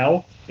right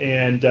now,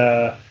 and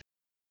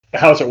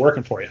how's it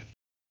working for you?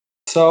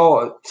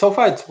 So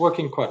far it's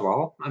working quite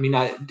well. I mean,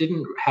 I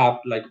didn't have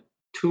like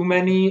too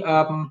many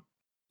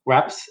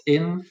wraps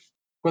in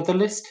with the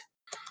list,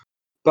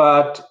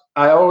 but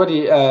I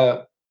already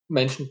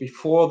mentioned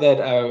before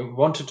that I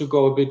wanted to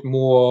go a bit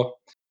more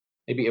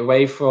maybe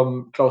away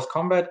from close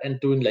combat and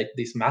doing like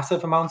these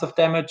massive amounts of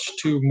damage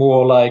to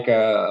more like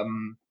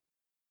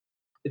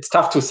it's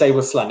tough to say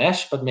with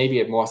Slanesh, but maybe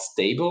a more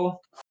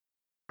stable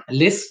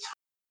list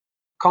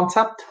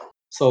concept,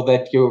 so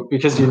that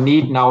because you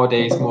need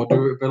nowadays more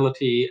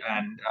durability,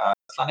 and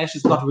Slanesh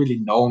is not really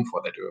known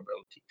for the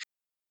durability.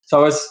 So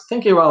I was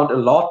thinking around a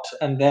lot,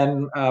 and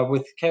then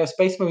with Chaos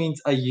Space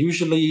Marines, I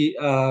usually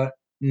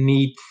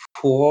need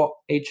 4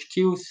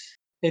 HQs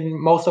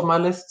in most of my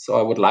lists. So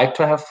I would like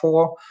to have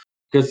 4,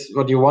 because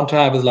what you want to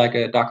have is like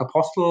a Dark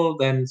Apostle,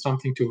 then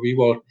something to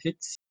reroll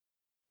hits,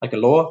 like a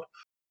Lord,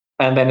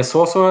 and then a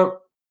Sorcerer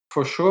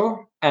for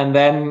sure. And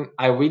then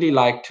I really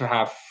like to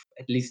have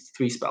at least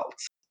 3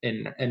 spells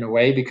in a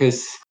way,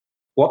 because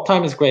Warp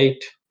Time is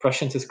great,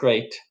 Prescience is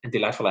great, and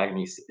Delightful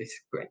Agony is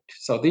great.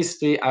 So these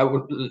 3 I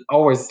would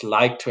always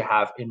like to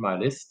have in my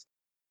list,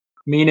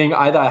 meaning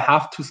either I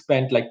have to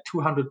spend like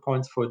 200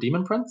 points for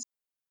Demon Prince,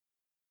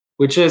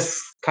 which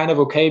is kind of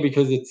okay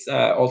because it's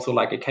also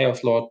like a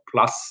Chaos Lord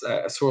plus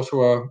a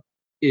Sorcerer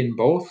in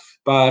both.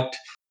 But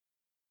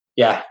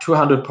yeah,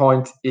 200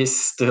 points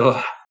is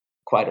still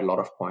quite a lot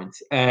of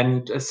points.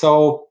 And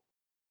so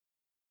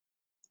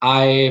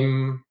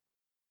I'm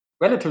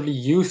relatively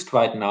used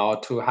right now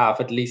to have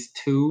at least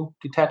 2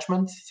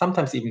 detachments,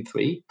 sometimes even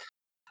 3.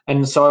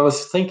 And so I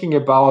was thinking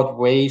about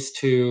ways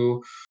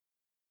to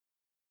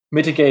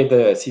mitigate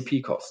the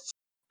CP costs.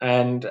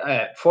 And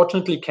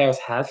fortunately, Chaos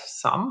has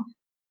some.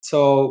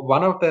 So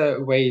one of the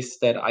ways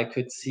that I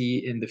could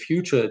see in the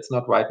future, it's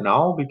not right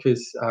now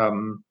because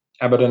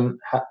Abaddon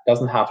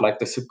doesn't have like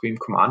the Supreme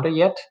Commander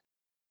yet,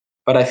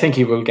 but I think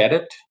he will get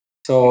it.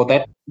 So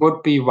that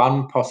would be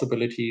one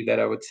possibility that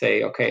I would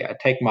say, okay, I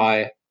take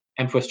my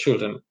Emperor's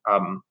Children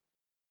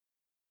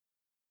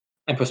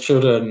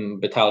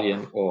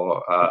battalion,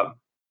 or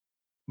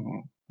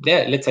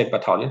let's say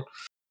battalion,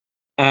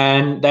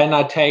 and then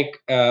I take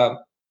I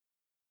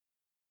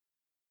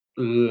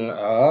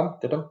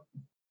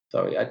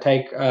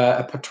take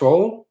a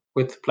patrol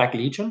with Black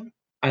Legion,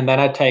 and then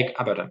I take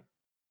Abaddon.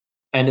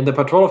 And in the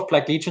patrol of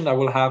Black Legion, I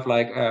will have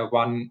like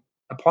 1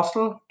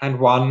 apostle and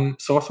 1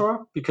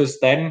 sorcerer, because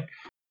then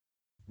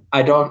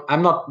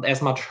I'm not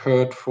as much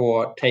hurt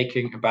for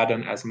taking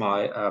Abaddon as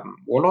my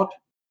warlord,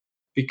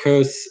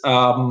 because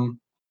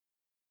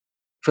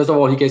first of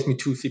all, he gives me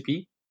 2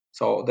 CP,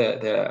 so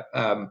the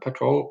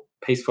patrol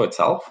pays for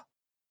itself.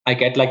 I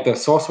get like the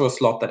sorcerer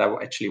slot that I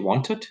actually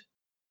wanted,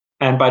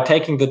 and by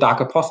taking the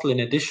Dark Apostle in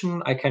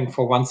addition, I can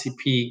for 1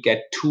 CP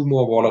get 2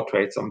 more warlord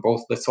traits on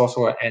both the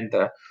sorcerer and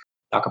the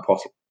Dark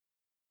Apostle.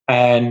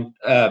 And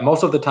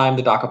most of the time,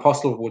 the Dark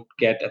Apostle would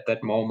get at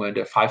that moment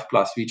a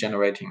 5+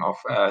 regenerating of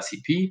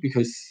CP,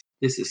 because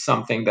this is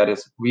something that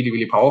is really,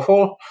 really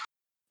powerful.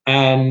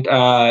 And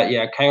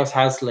Chaos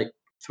has like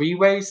 3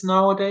 ways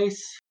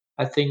nowadays.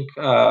 I think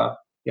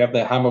you have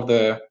the Helm of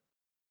the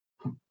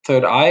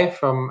Third Eye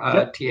from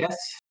TS.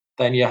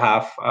 Then you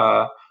have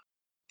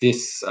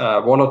this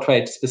warlord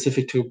trait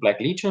specific to Black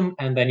Legion,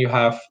 and then you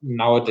have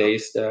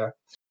nowadays the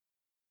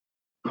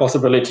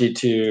possibility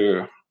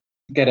to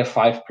get a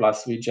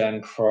 5+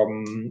 regen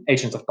from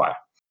Agents of Fire.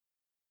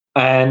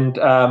 And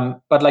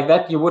but like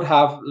that, you would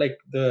have like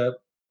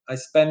I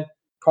spent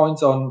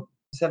points on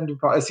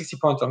 60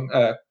 points on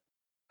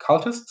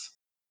cultists.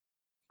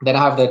 Then I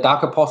have the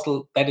Dark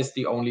Apostle. That is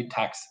the only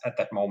tax at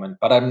that moment,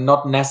 but I'm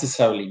not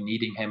necessarily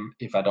needing him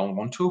if I don't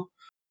want to.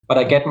 But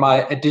I get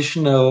my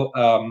additional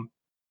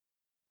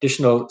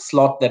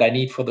slot that I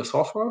need for the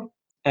sorcerer,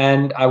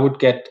 and I would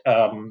get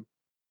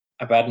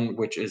Abaddon,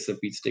 which is a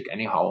beat stick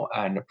anyhow,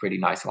 and a pretty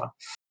nice one.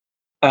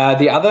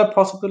 The other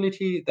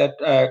possibility that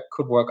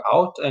could work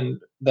out, and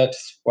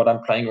that's what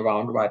I'm playing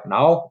around right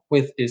now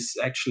with, is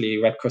actually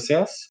Red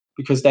Corsairs,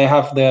 because they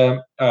have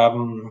their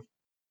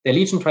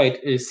Legion trait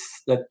is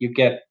that you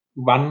get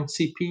 1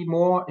 CP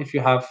more if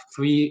you have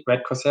 3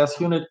 Red Corsairs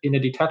unit in a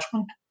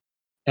detachment,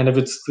 and if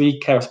it's 3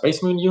 Chaos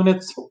Space Marine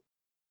units,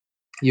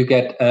 you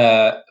get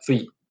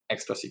 3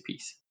 extra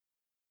CPs.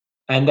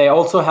 And they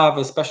also have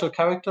a special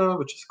character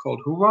which is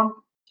called Huron,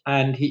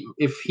 and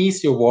if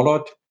he's your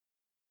warlord,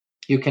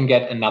 you can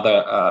get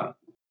another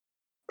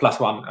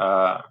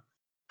 +1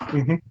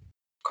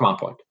 command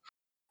point.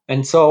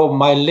 And so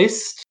my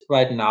list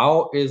right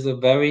now is a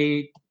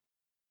very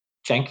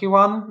janky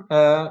one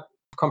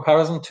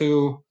comparison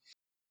to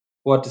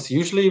what is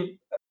usually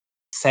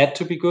said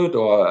to be good,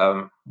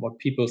 or what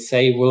people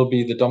say will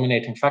be the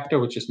dominating factor,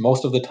 which is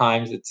most of the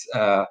times it's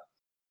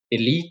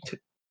elite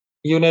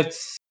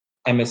units,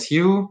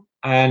 MSU,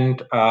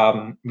 and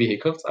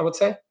vehicles, I would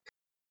say.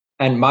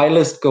 And my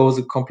list goes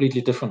a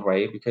completely different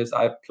way, because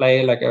I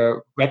play like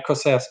a Red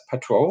Corsairs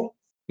patrol,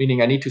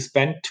 meaning I need to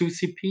spend 2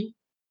 CP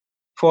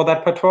for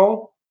that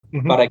patrol,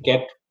 but I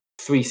get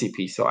 3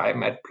 CP, so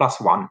I'm at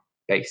 +1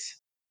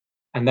 base.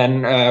 And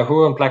then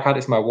Huron Blackheart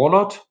is my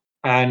warlord,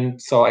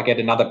 and so I get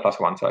another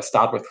 +1. So I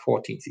start with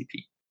 14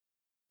 CP.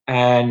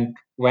 And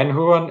when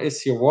Huron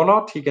is your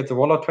warlord, he gets a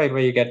warlord trait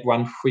where you get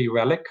 1 free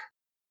relic,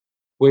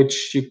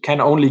 which you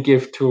can only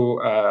give to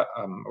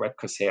Red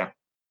Corsair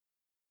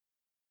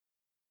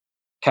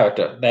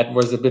character. That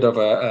was a bit of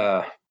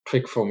a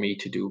trick for me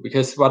to do,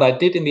 because what I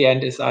did in the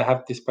end is I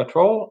have this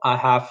patrol, I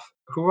have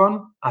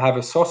Huron, I have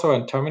a sorcerer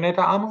and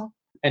Terminator armor,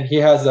 and he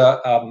has a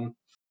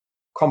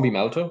combi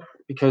melter,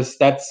 because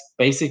that's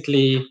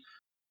basically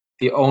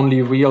the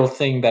only real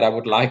thing that I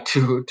would like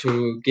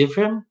to give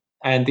him.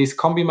 And this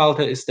combi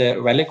melter is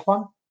the relic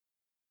one,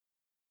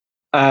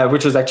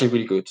 which is actually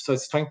really good. So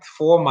it's strength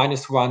 4,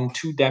 -1,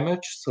 2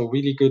 damage, so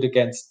really good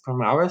against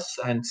Primaris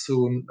and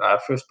soon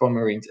Firstborn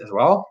Marines as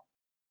well.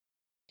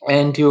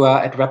 And you are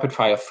at rapid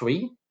fire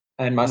 3.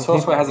 And my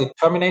sorcerer has a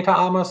Terminator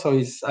armor, so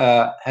he's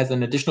has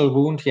an additional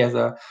wound. He has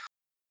a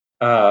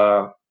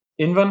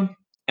Inven,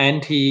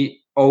 and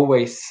he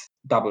always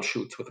double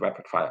shoots with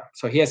rapid fire.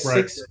 So he has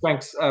 6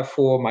 strength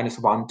 4,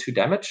 -1, 2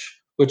 damage,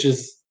 which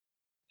is,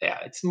 yeah,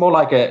 it's more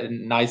like a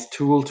nice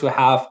tool to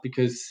have,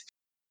 because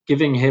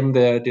giving him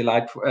the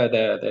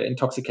the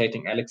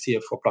intoxicating elixir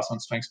for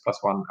 +1 strength,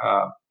 +1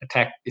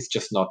 attack is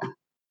just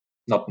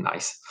not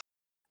nice.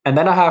 And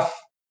then I have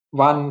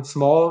 1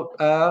 small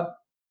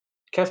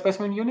Chaos Space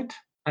Marine unit,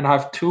 and I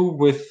have 2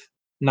 with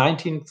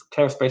 19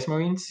 Chaos Space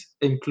Marines,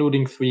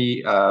 including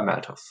 3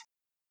 Melters.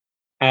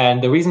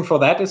 And the reason for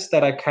that is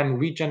that I can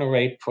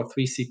regenerate for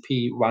 3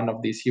 CP one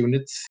of these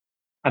units,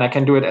 and I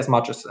can do it as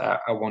much as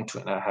I want to,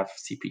 and I have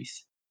CPs.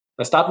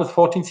 I start with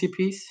 14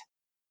 CPs,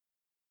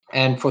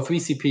 and for 3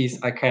 CPs,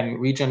 I can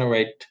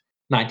regenerate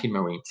 19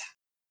 Marines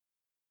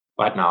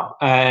right now.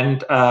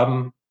 And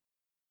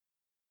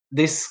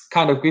this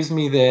kind of gives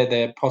me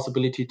the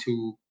possibility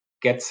to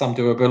get some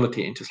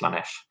durability into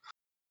Slanesh,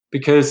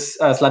 because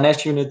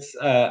Slanesh units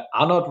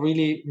are not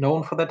really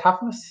known for their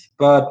toughness,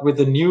 but with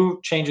the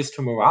new changes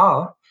to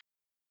morale,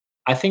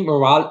 I think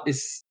morale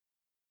is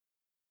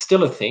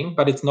still a thing,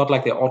 but it's not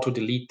like the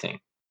auto-delete thing.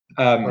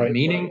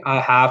 Meaning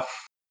I have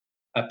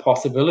a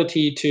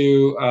possibility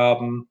to,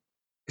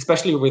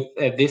 especially with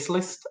this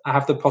list, I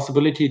have the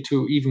possibility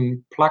to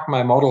even plug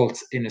my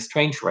models in a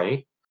strange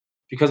way,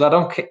 because I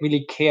don't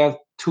really care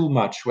too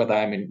much whether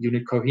I'm in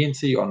unit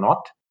coherency or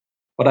not.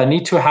 What I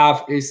need to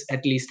have is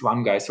at least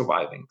 1 guy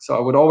surviving. So I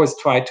would always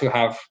try to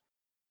have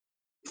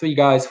 3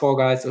 guys, 4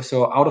 guys or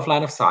so out of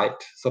line of sight,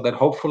 so that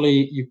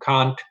hopefully you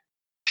can't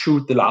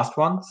shoot the last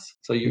ones.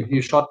 So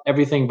you shot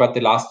everything but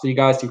the last 3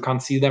 guys, you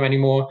can't see them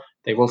anymore.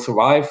 They will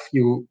survive.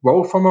 You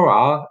roll for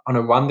morale. On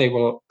a 1, they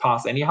will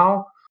pass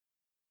anyhow.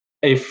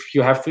 If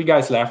you have 3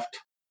 guys left,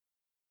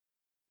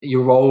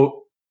 you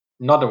roll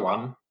not a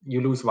 1,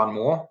 you lose 1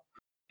 more.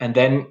 And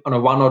then on a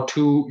 1 or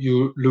 2,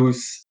 you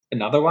lose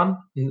another 1,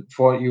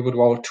 for you would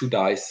roll 2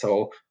 dice.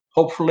 So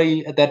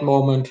hopefully at that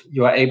moment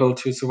you are able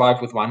to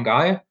survive with 1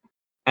 guy.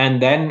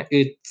 And then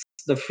it's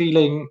the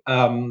feeling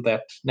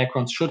that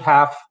Necrons should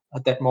have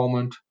at that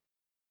moment,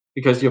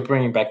 because you're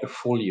bringing back the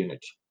full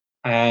unit.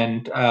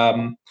 And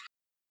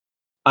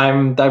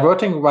I'm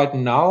diverting right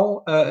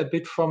now a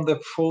bit from the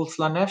full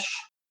Slanesh,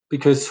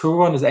 because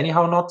Huron is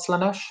anyhow not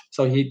Slanesh,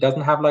 so he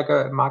doesn't have like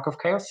a Mark of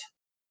Chaos.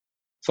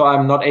 So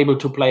I'm not able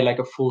to play like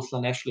a full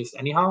Slanesh list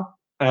anyhow.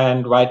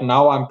 And right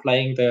now I'm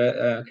playing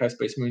the Chaos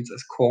Space Marines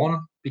as Khorne,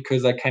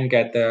 because I can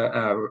get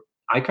the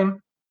icon,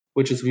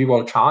 which is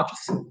reroll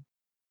charges.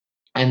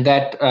 And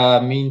that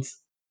means,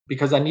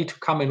 because I need to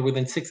come in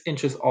within 6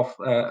 inches of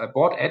a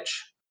board edge,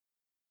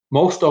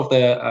 most of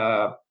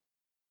the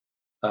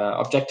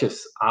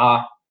objectives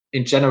are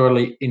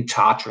generally in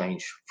charge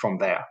range from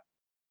there,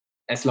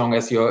 as long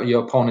as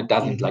your opponent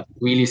doesn't like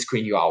really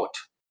screen you out.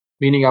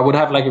 Meaning I would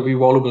have like a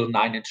rerollable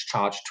 9-inch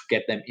charge to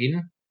get them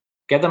in,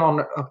 get them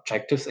on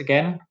objectives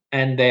again,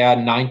 and they are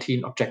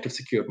 19 objective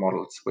secured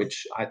models,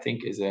 which I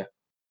think is a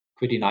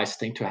pretty nice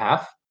thing to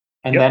have.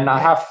 And then I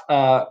have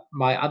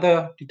my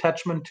other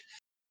detachment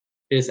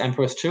is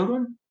Emperor's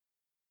Children.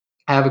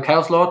 I have a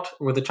Chaos Lord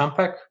with a jump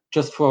pack,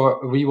 just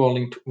for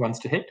rerolling ones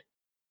to hit,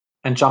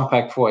 and jump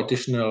pack for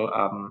additional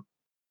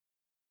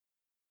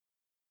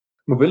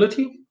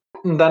mobility.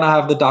 And then I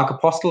have the Dark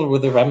Apostle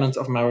with the Remnants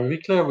of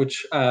Maravicla,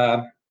 which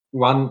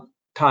 1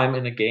 time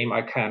in a game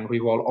I can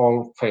reroll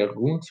all failed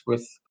wounds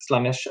with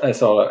Slanesh,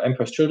 so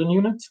Emperor's Children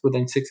units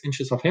within 6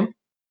 inches of him.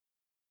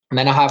 And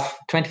then I have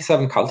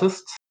 27 Cultists,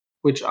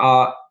 which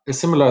are a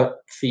similar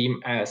theme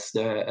as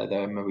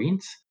the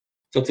Marines.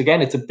 So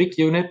it's a big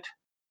unit.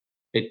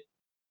 It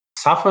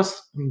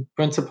suffers in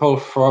principle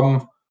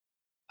from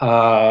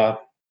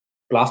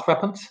blast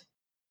weapons,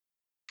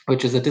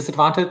 which is a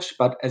disadvantage,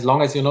 but as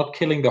long as you're not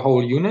killing the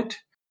whole unit,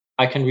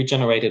 I can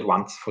regenerate it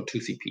once for 2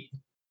 CP.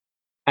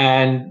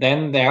 And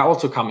then they're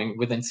also coming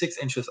within 6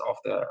 inches of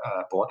the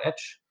board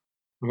edge.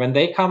 When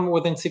they come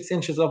within 6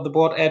 inches of the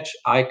board edge,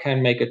 I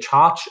can make a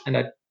charge and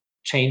I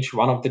change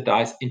one of the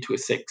dice into a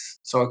 6.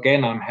 So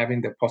again, I'm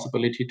having the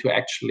possibility to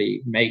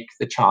actually make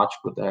the charge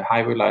with a high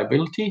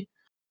reliability,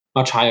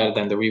 much higher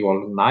than the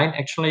reroll 9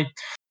 actually.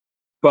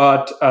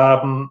 But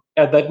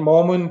at that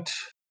moment,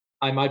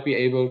 I might be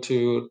able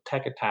to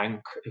tag a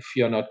tank if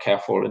you're not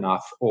careful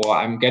enough, or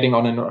I'm getting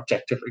on an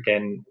objective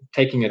again,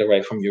 taking it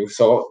away from you.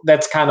 So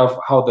that's kind of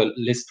how the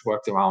list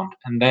works around.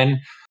 And then,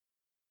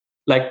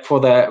 like for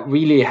the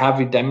really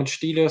heavy damage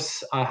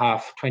dealers, I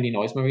have 20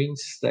 Noise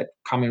Marines that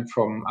come in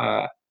from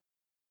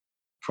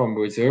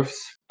reserves.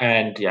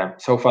 And yeah,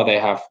 so far they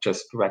have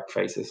just wrecked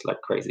faces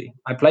like crazy.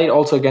 I played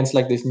also against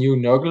like this new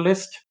Nurgle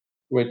list,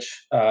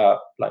 which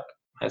like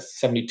has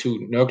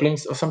 72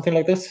 Nurglings or something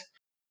like this.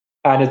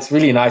 And it's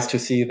really nice to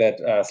see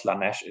that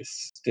Slanesh is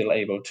still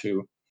able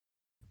to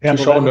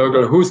show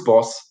Nurgle who's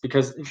boss.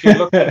 Because if you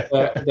look at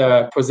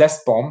the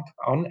possessed bomb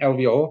on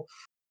LVO,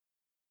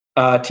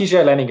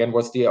 TJ Lanigan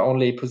was the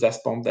only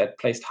possessed bomb that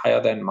placed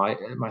higher than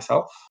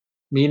myself,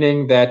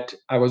 meaning that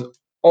I was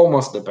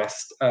almost the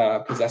best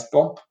possessed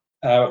bomb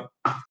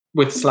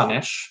with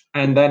Slanesh.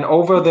 And then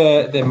over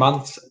the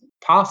months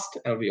past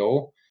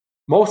LVO,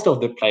 most of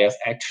the players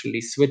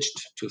actually switched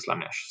to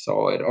Slanesh.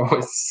 So it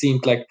always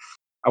seemed like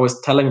I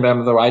was telling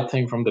them the right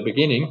thing from the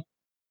beginning,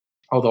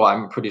 although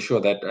I'm pretty sure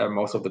that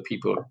most of the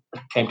people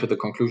came to the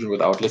conclusion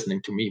without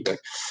listening to me. But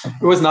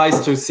it was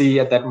nice to see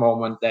at that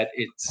moment that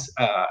it's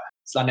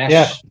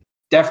Slanesh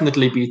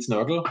definitely beats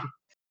Nurgle.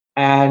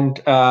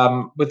 And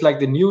with like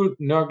the new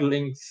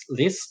Nurglings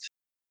list,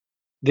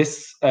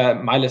 this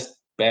my list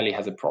barely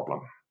has a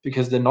problem,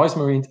 because the Noise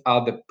Marines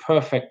are the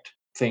perfect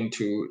thing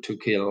to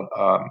kill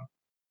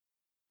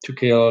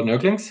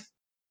Nurglings.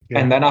 Yeah.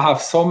 And then I have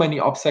so many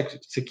OBSEC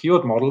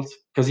secured models,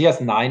 because he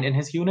has 9 in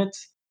his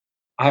units.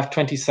 I have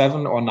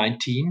 27 or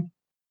 19,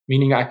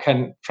 meaning I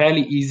can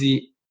fairly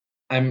easy,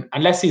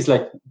 unless he's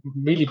like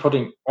really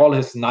putting all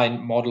his 9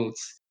 models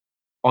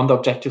on the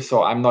objective,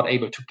 so I'm not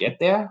able to get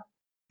there,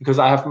 because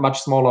I have much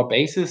smaller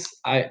bases.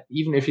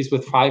 Even if he's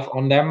with 5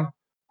 on them,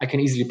 I can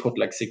easily put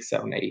like 6,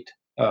 7, 8.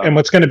 And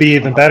what's going to be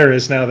even better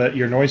is now that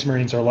your Noise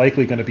Marines are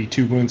likely going to be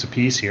 2 wounds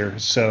apiece here.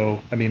 So,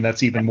 I mean,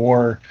 that's even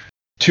more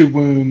 2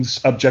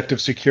 wounds, objective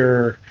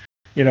secure,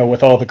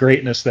 with all the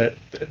greatness that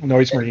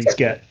Noise Marines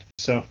get.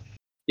 So,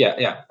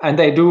 yeah. And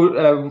they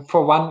do,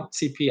 for 1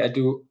 CP, I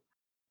do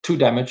 2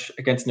 damage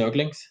against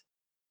Nurglings.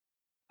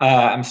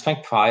 I'm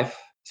strength 5,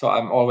 so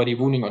I'm already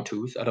wounding on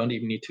 2s. I don't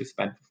even need to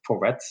spend 4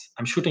 reds.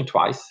 I'm shooting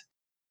twice.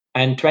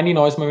 And 20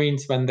 Noise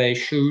Marines, when they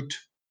shoot,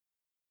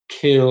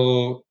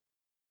 kill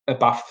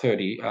above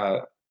 30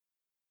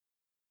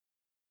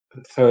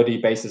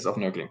 bases of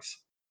Nurglings,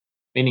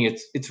 meaning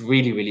it's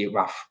really, really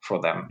rough for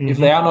them. Mm-hmm. If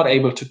they are not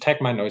able to tag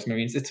my Noise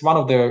Marines, it's one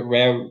of the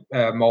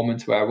rare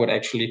moments where I would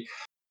actually,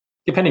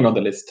 depending on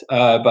the list,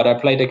 but I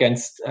played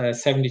against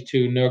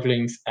 72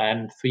 Nurglings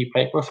and 3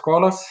 Plague Wolf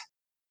Scrawlers,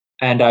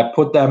 and I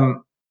put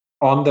them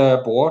on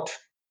the board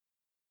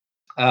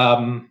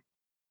out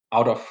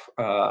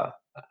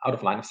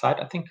of line of sight,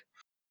 I think.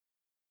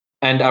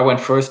 And I went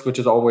first, which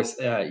is always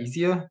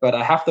easier, but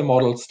I have the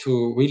models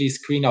to really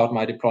screen out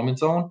my deployment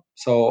zone.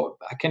 So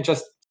I can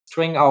just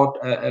string out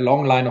a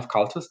long line of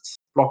cultists,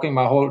 blocking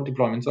my whole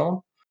deployment zone.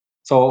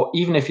 So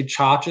even if he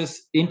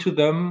charges into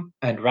them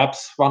and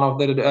wraps one of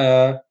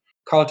the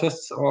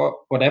cultists or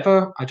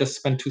whatever, I just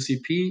spend 2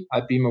 CP,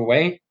 I beam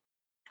away.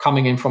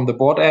 Coming in from the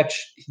board edge,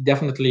 he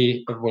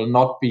definitely will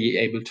not be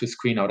able to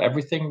screen out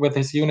everything with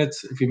his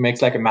units if he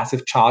makes like a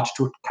massive charge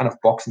to kind of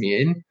box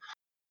me in.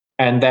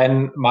 And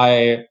then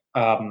my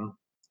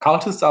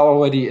cultists are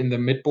already in the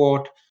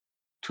midboard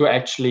to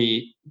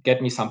actually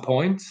get me some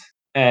points,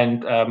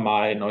 and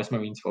my Noise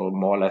Marines will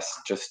more or less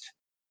just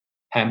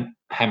hammer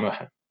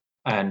him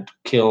and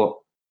kill.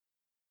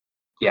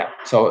 Yeah,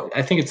 so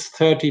I think it's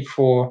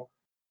 34.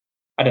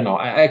 I don't know.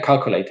 I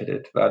calculated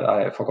it, but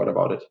I forgot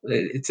about it.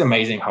 It's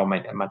amazing how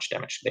much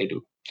damage they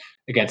do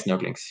against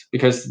Nurglings,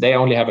 because they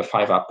only have a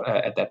 5-up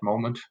at that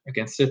moment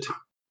against it,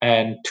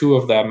 and 2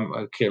 of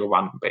them kill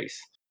 1 base.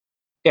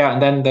 Yeah,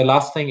 and then the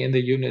last thing in the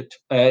unit,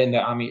 in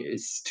the army,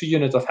 is 2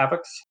 units of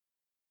Havocs,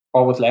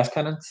 all with las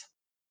cannons,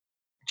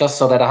 just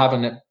so that I have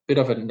a bit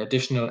of an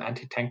additional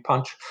anti-tank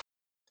punch.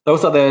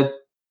 Those are the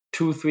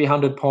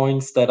 200-300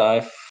 points that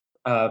I've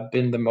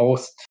been the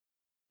most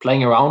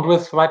playing around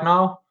with right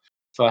now.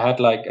 So I had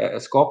like a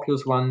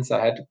Scorpius once,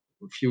 I had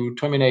a few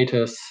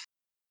Terminators,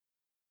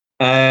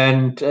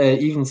 and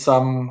even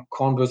some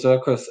Khorne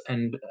Berserkers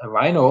and a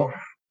Rhino.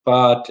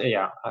 But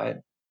yeah, I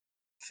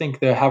think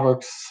the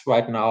Havocs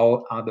right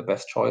now are the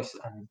best choice,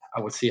 and I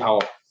will see how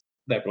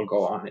that will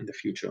go on in the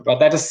future. But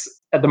that is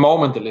at the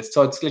moment the list,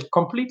 so it's like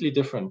completely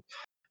different.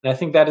 And I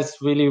think that is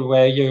really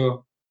where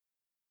you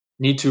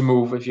need to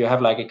move if you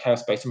have like a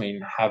Chaos Space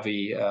Marine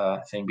heavy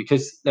thing,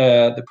 because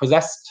the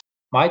possessed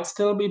might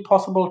still be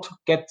possible to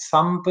get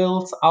some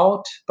builds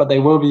out, but they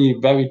will be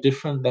very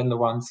different than the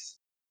ones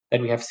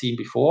that we have seen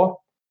before.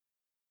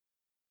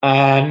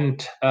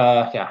 And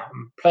yeah,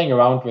 I'm playing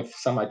around with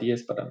some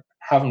ideas, but I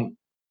haven't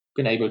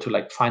been able to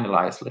like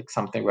finalize like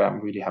something where I'm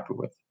really happy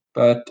with.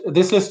 But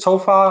this list so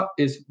far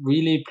is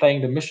really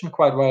playing the mission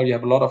quite well. You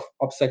have a lot of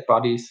OBSEC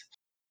bodies.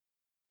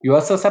 You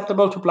are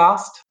susceptible to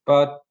blast,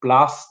 but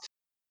blast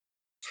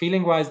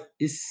feeling wise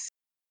is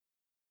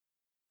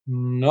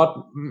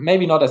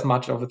maybe not as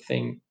much of a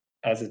thing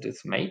as it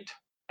is made.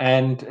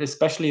 and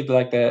especially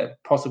like the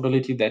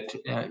possibility that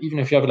even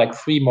if you have like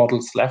 3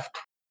 models left,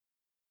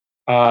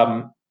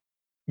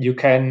 you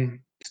can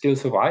still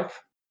survive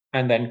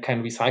and then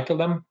can recycle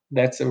them.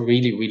 That's a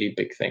really, really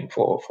big thing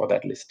for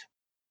that list.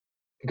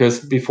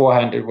 Because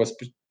beforehand it was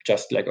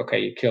just like, okay,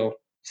 you kill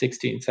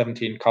 16,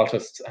 17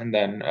 cultists and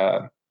then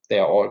they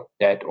are all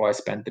dead, or I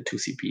spend the 2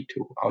 CP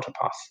to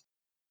autopass.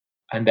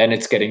 And then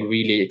it's getting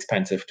really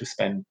expensive to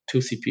spend 2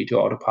 CP to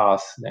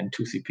autopass, then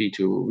 2 CP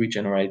to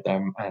regenerate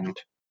them, and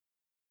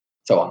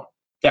so on.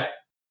 Yeah.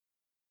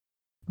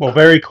 Well,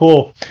 very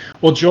cool.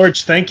 Well,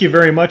 George, thank you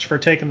very much for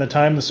taking the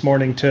time this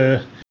morning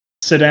to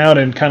sit down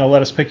and kind of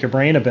let us pick your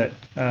brain a bit.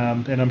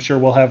 And I'm sure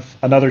we'll have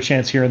another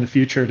chance here in the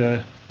future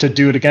to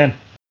do it again.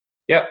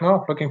 Yeah,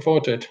 no, looking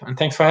forward to it. And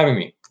thanks for having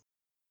me.